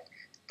exhibit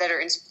that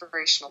are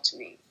inspirational to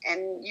me.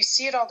 And you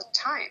see it all the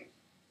time.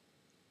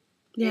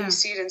 Yeah. You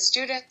see it in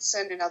students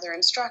and in other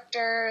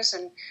instructors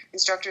and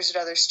instructors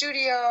at other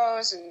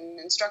studios and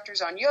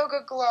instructors on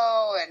Yoga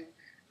Glow and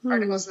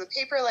articles in the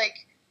paper.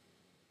 Like,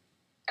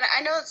 and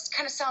I know it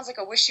kind of sounds like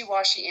a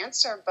wishy-washy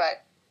answer,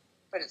 but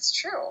it's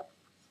true.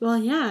 Well,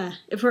 yeah.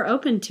 If we're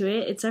open to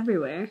it, it's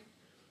everywhere.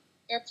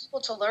 There are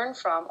people to learn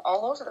from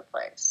all over the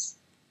place.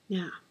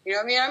 Yeah. You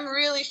know, I mean, I'm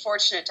really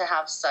fortunate to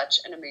have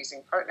such an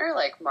amazing partner.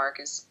 Like, Mark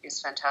is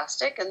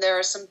fantastic. And there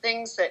are some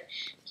things that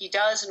he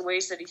does and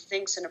ways that he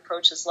thinks and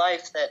approaches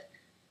life that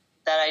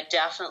I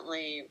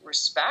definitely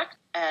respect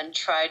and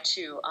try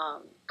to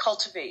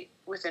cultivate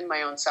within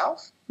my own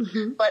self.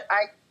 Mm-hmm. But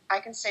I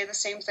can say the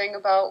same thing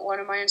about one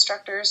of my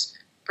instructors,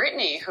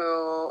 Brittany,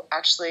 who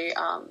actually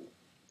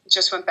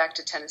just went back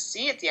to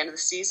Tennessee at the end of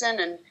the season.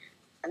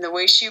 And the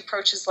way she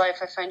approaches life,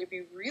 I find to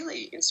be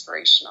really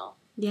inspirational.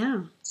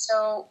 Yeah.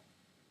 So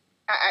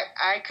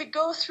I could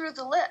go through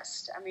the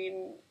list. I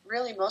mean,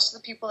 really, most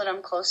of the people that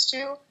I'm close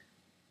to,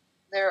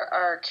 there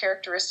are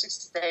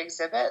characteristics that they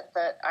exhibit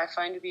that I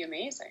find to be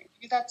amazing.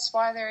 That's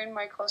why they're in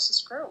my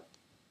closest group.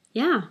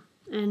 Yeah.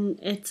 And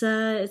it's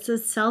a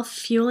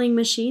self-fueling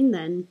machine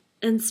then.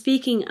 And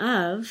speaking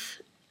of,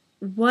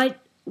 what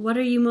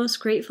are you most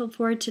grateful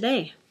for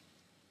today?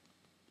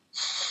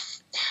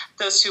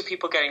 Those two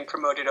people getting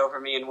promoted over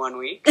me in 1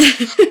 week.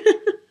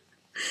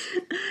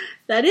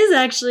 That is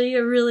actually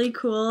a really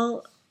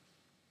cool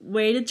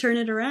way to turn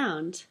it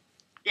around.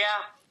 Yeah,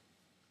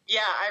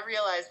 I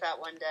realized that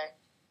one day.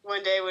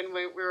 One day when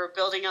we were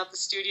building out the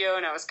studio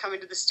and I was coming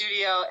to the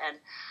studio and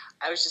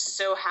I was just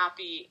so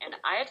happy. And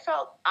I had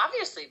felt,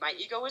 obviously, my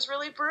ego was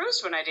really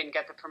bruised when I didn't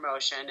get the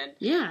promotion. And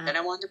then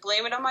I wanted to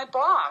blame it on my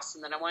boss.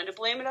 And then I wanted to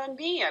blame it on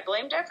me. I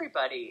blamed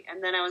everybody.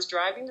 And then I was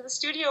driving to the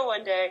studio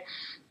one day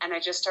and I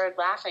just started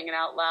laughing. And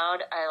out loud,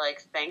 I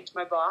thanked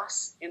my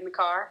boss in the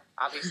car.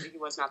 Obviously, he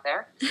was not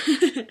there.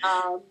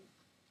 I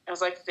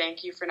was like,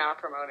 thank you for not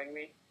promoting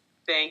me.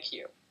 Thank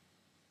you.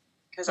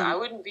 Because I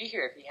wouldn't be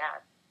here if he had.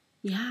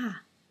 Yeah.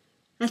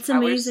 That's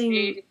amazing. I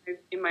would have stayed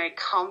in my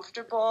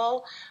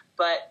comfortable,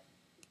 but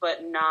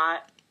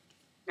not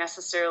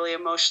necessarily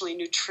emotionally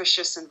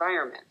nutritious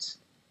environment.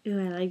 Ooh,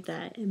 I like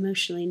that.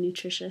 Emotionally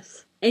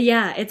nutritious.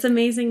 Yeah, it's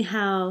amazing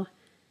how,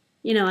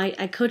 you know,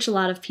 I coach a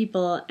lot of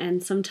people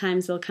and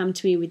sometimes they'll come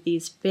to me with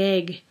these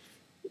big,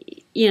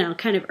 you know,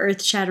 kind of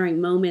earth-shattering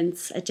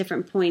moments at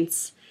different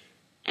points.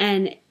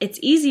 And it's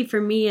easy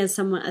for me as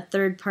a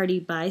third-party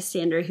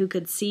bystander who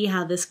could see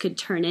how this could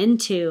turn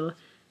into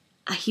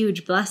a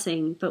huge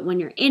blessing, but when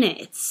you're in it,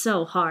 it's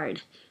so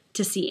hard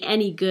to see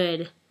any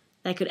good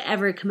that could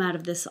ever come out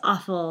of this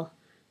awful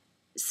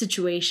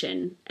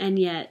situation. And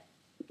yet,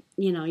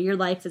 your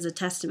life is a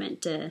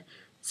testament to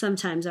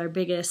sometimes our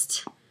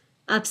biggest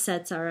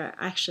upsets are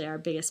actually our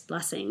biggest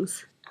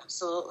blessings.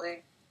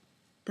 Absolutely.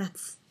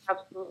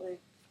 Absolutely.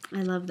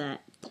 I love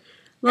that.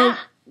 Well,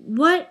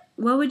 what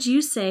would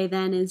you say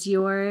then is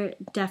your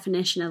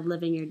definition of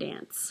living your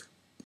dance?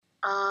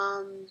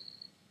 I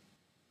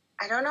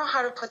don't know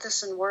how to put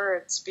this in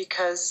words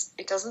because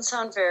it doesn't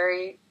sound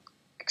very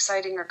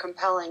exciting or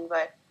compelling,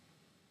 but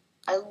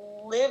I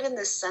live in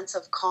this sense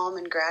of calm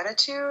and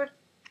gratitude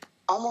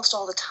almost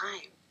all the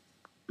time.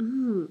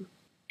 Mm.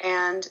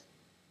 And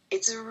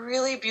it's a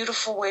really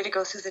beautiful way to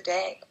go through the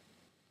day.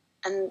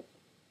 And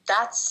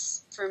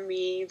for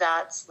me,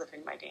 that's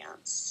living my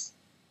dance.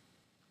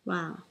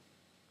 Wow.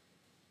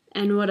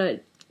 And what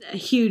a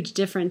huge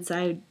difference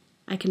I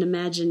can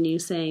imagine you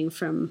saying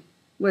from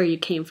where you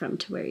came from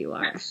to where you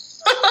are.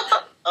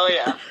 Oh,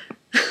 yeah.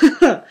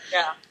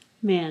 Yeah.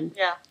 Man.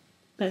 Yeah.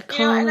 But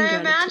and I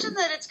imagine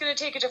that it's going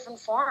to take a different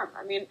form.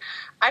 I mean,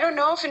 I don't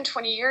know if in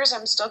 20 years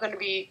I'm still going to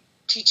be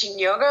teaching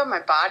yoga.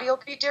 My body will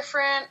be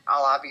different.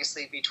 I'll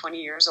obviously be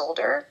 20 years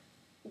older.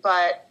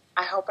 But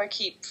I hope I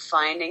keep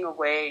finding a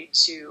way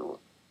to,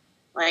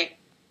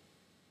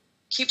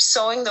 keep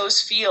sowing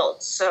those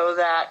fields so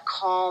that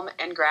calm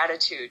and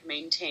gratitude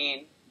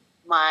maintain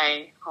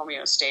my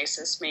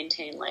homeostasis,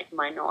 maintain,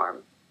 my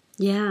norm.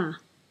 Yeah.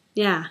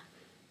 Yeah.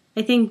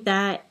 I think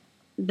that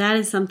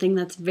is something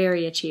that's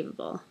very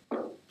achievable,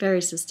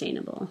 very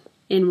sustainable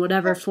in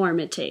whatever form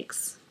it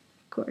takes,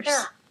 of course.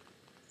 Yeah.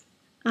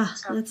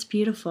 That's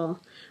beautiful.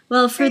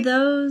 Well, for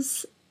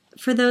those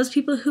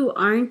people who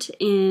aren't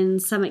in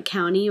Summit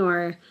County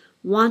or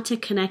want to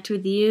connect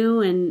with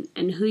you and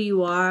who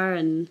you are,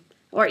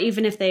 or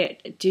even if they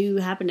do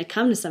happen to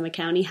come to Summit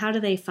County, how do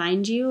they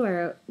find you,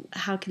 or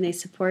how can they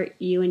support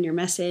you and your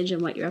message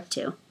and what you're up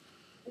to?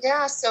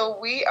 Yeah, so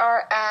we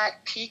are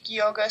at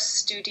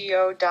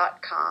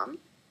peakyogastudio.com.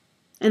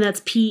 And that's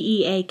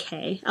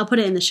PEAK. I'll put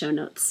it in the show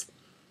notes.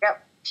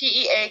 Yep,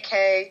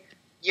 PEAK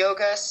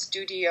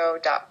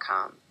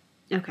yogastudio.com.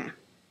 Okay.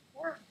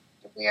 Yeah,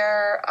 we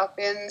are up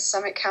in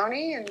Summit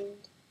County, and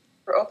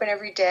we're open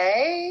every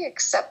day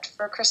except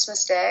for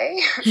Christmas Day.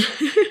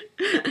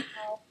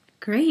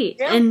 Great.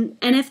 Yeah. And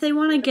if they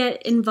want to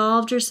get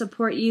involved or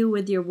support you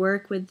with your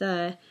work with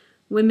the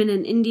Women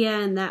in India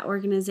and that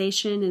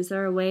organization, is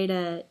there a way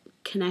to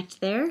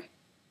connect there?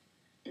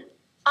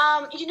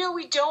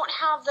 We don't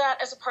have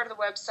that as a part of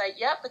the website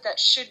yet, but there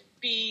should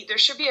be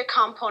a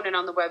component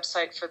on the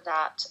website for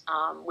that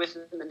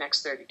within the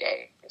next 30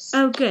 days.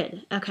 Oh,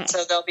 good. Okay.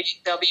 So they'll be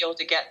able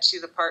to get to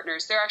the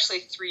partners. There are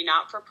actually 3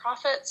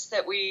 not-for-profits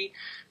that we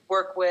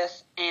work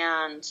with,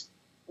 and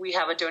we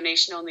have a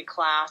donation-only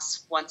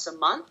class once a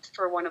month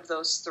for one of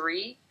those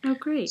 3. Oh,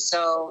 great.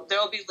 So there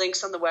will be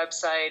links on the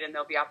website, and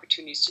there'll be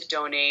opportunities to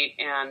donate,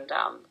 and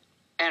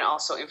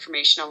also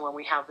information on when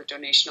we have the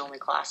donation-only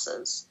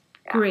classes.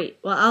 Yeah. Great.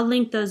 Well, I'll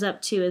link those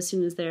up, too, as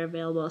soon as they're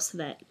available so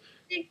that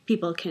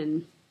people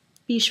can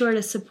be sure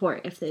to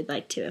support if they'd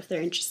like to, if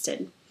they're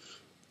interested.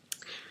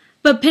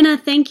 But Pinna,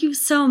 thank you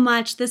so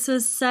much. This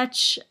was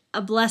such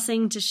a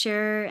blessing to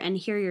share and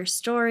hear your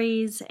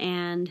stories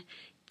and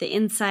the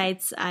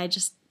insights. I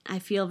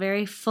feel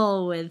very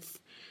full with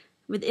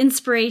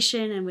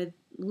inspiration and with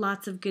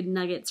lots of good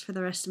nuggets for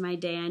the rest of my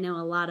day. I know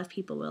a lot of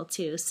people will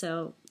too.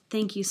 So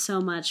thank you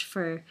so much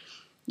for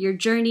your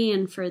journey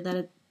and for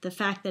the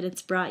fact that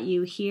it's brought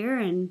you here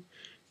and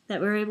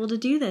that we're able to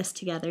do this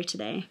together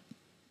today.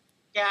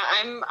 Yeah,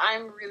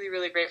 I'm really,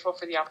 really grateful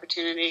for the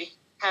opportunity.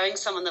 Having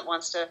someone that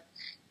wants to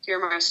hear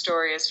my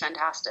story is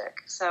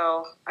fantastic.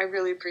 So I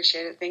really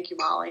appreciate it. Thank you,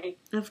 Molly.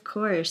 Of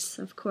course,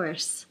 of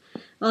course.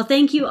 Well,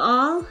 thank you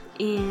all,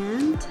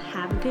 and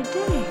have a good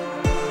day.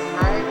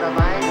 Bye,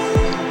 bye-bye.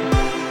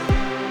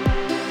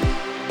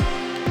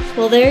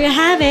 Well, there you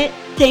have it.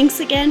 Thanks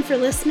again for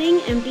listening,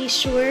 and be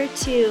sure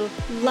to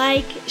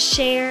like,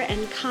 share,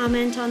 and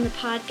comment on the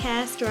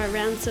podcast or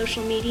around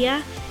social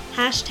media.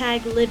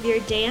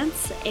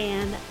 #LiveYourDance,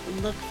 and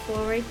look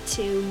forward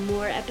to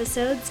more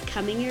episodes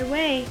coming your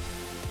way.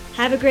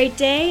 Have a great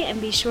day,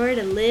 and be sure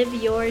to live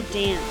your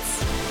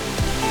dance.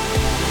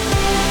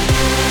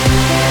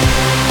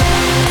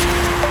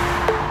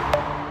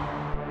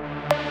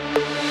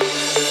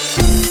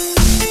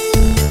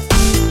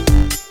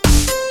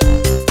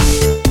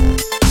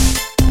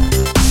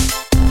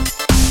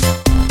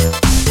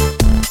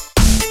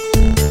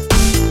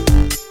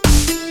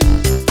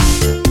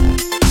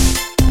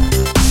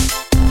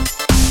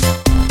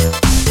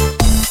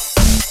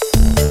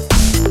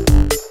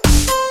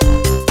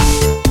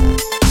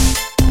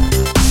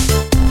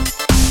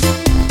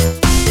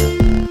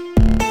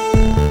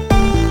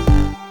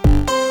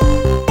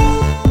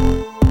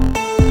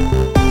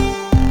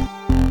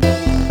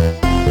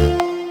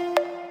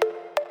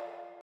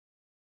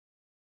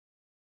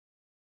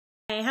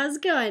 How's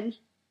it going?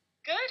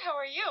 Good, how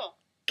are you?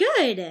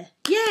 Good.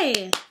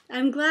 Yay.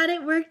 I'm glad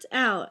it worked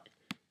out.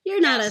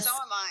 You're not so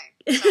am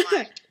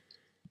I.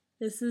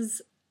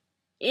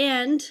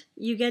 And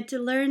you get to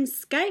learn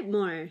Skype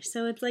more,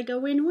 so it's like a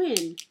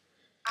win-win.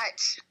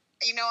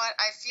 You know what?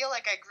 I feel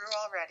like I grew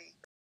already.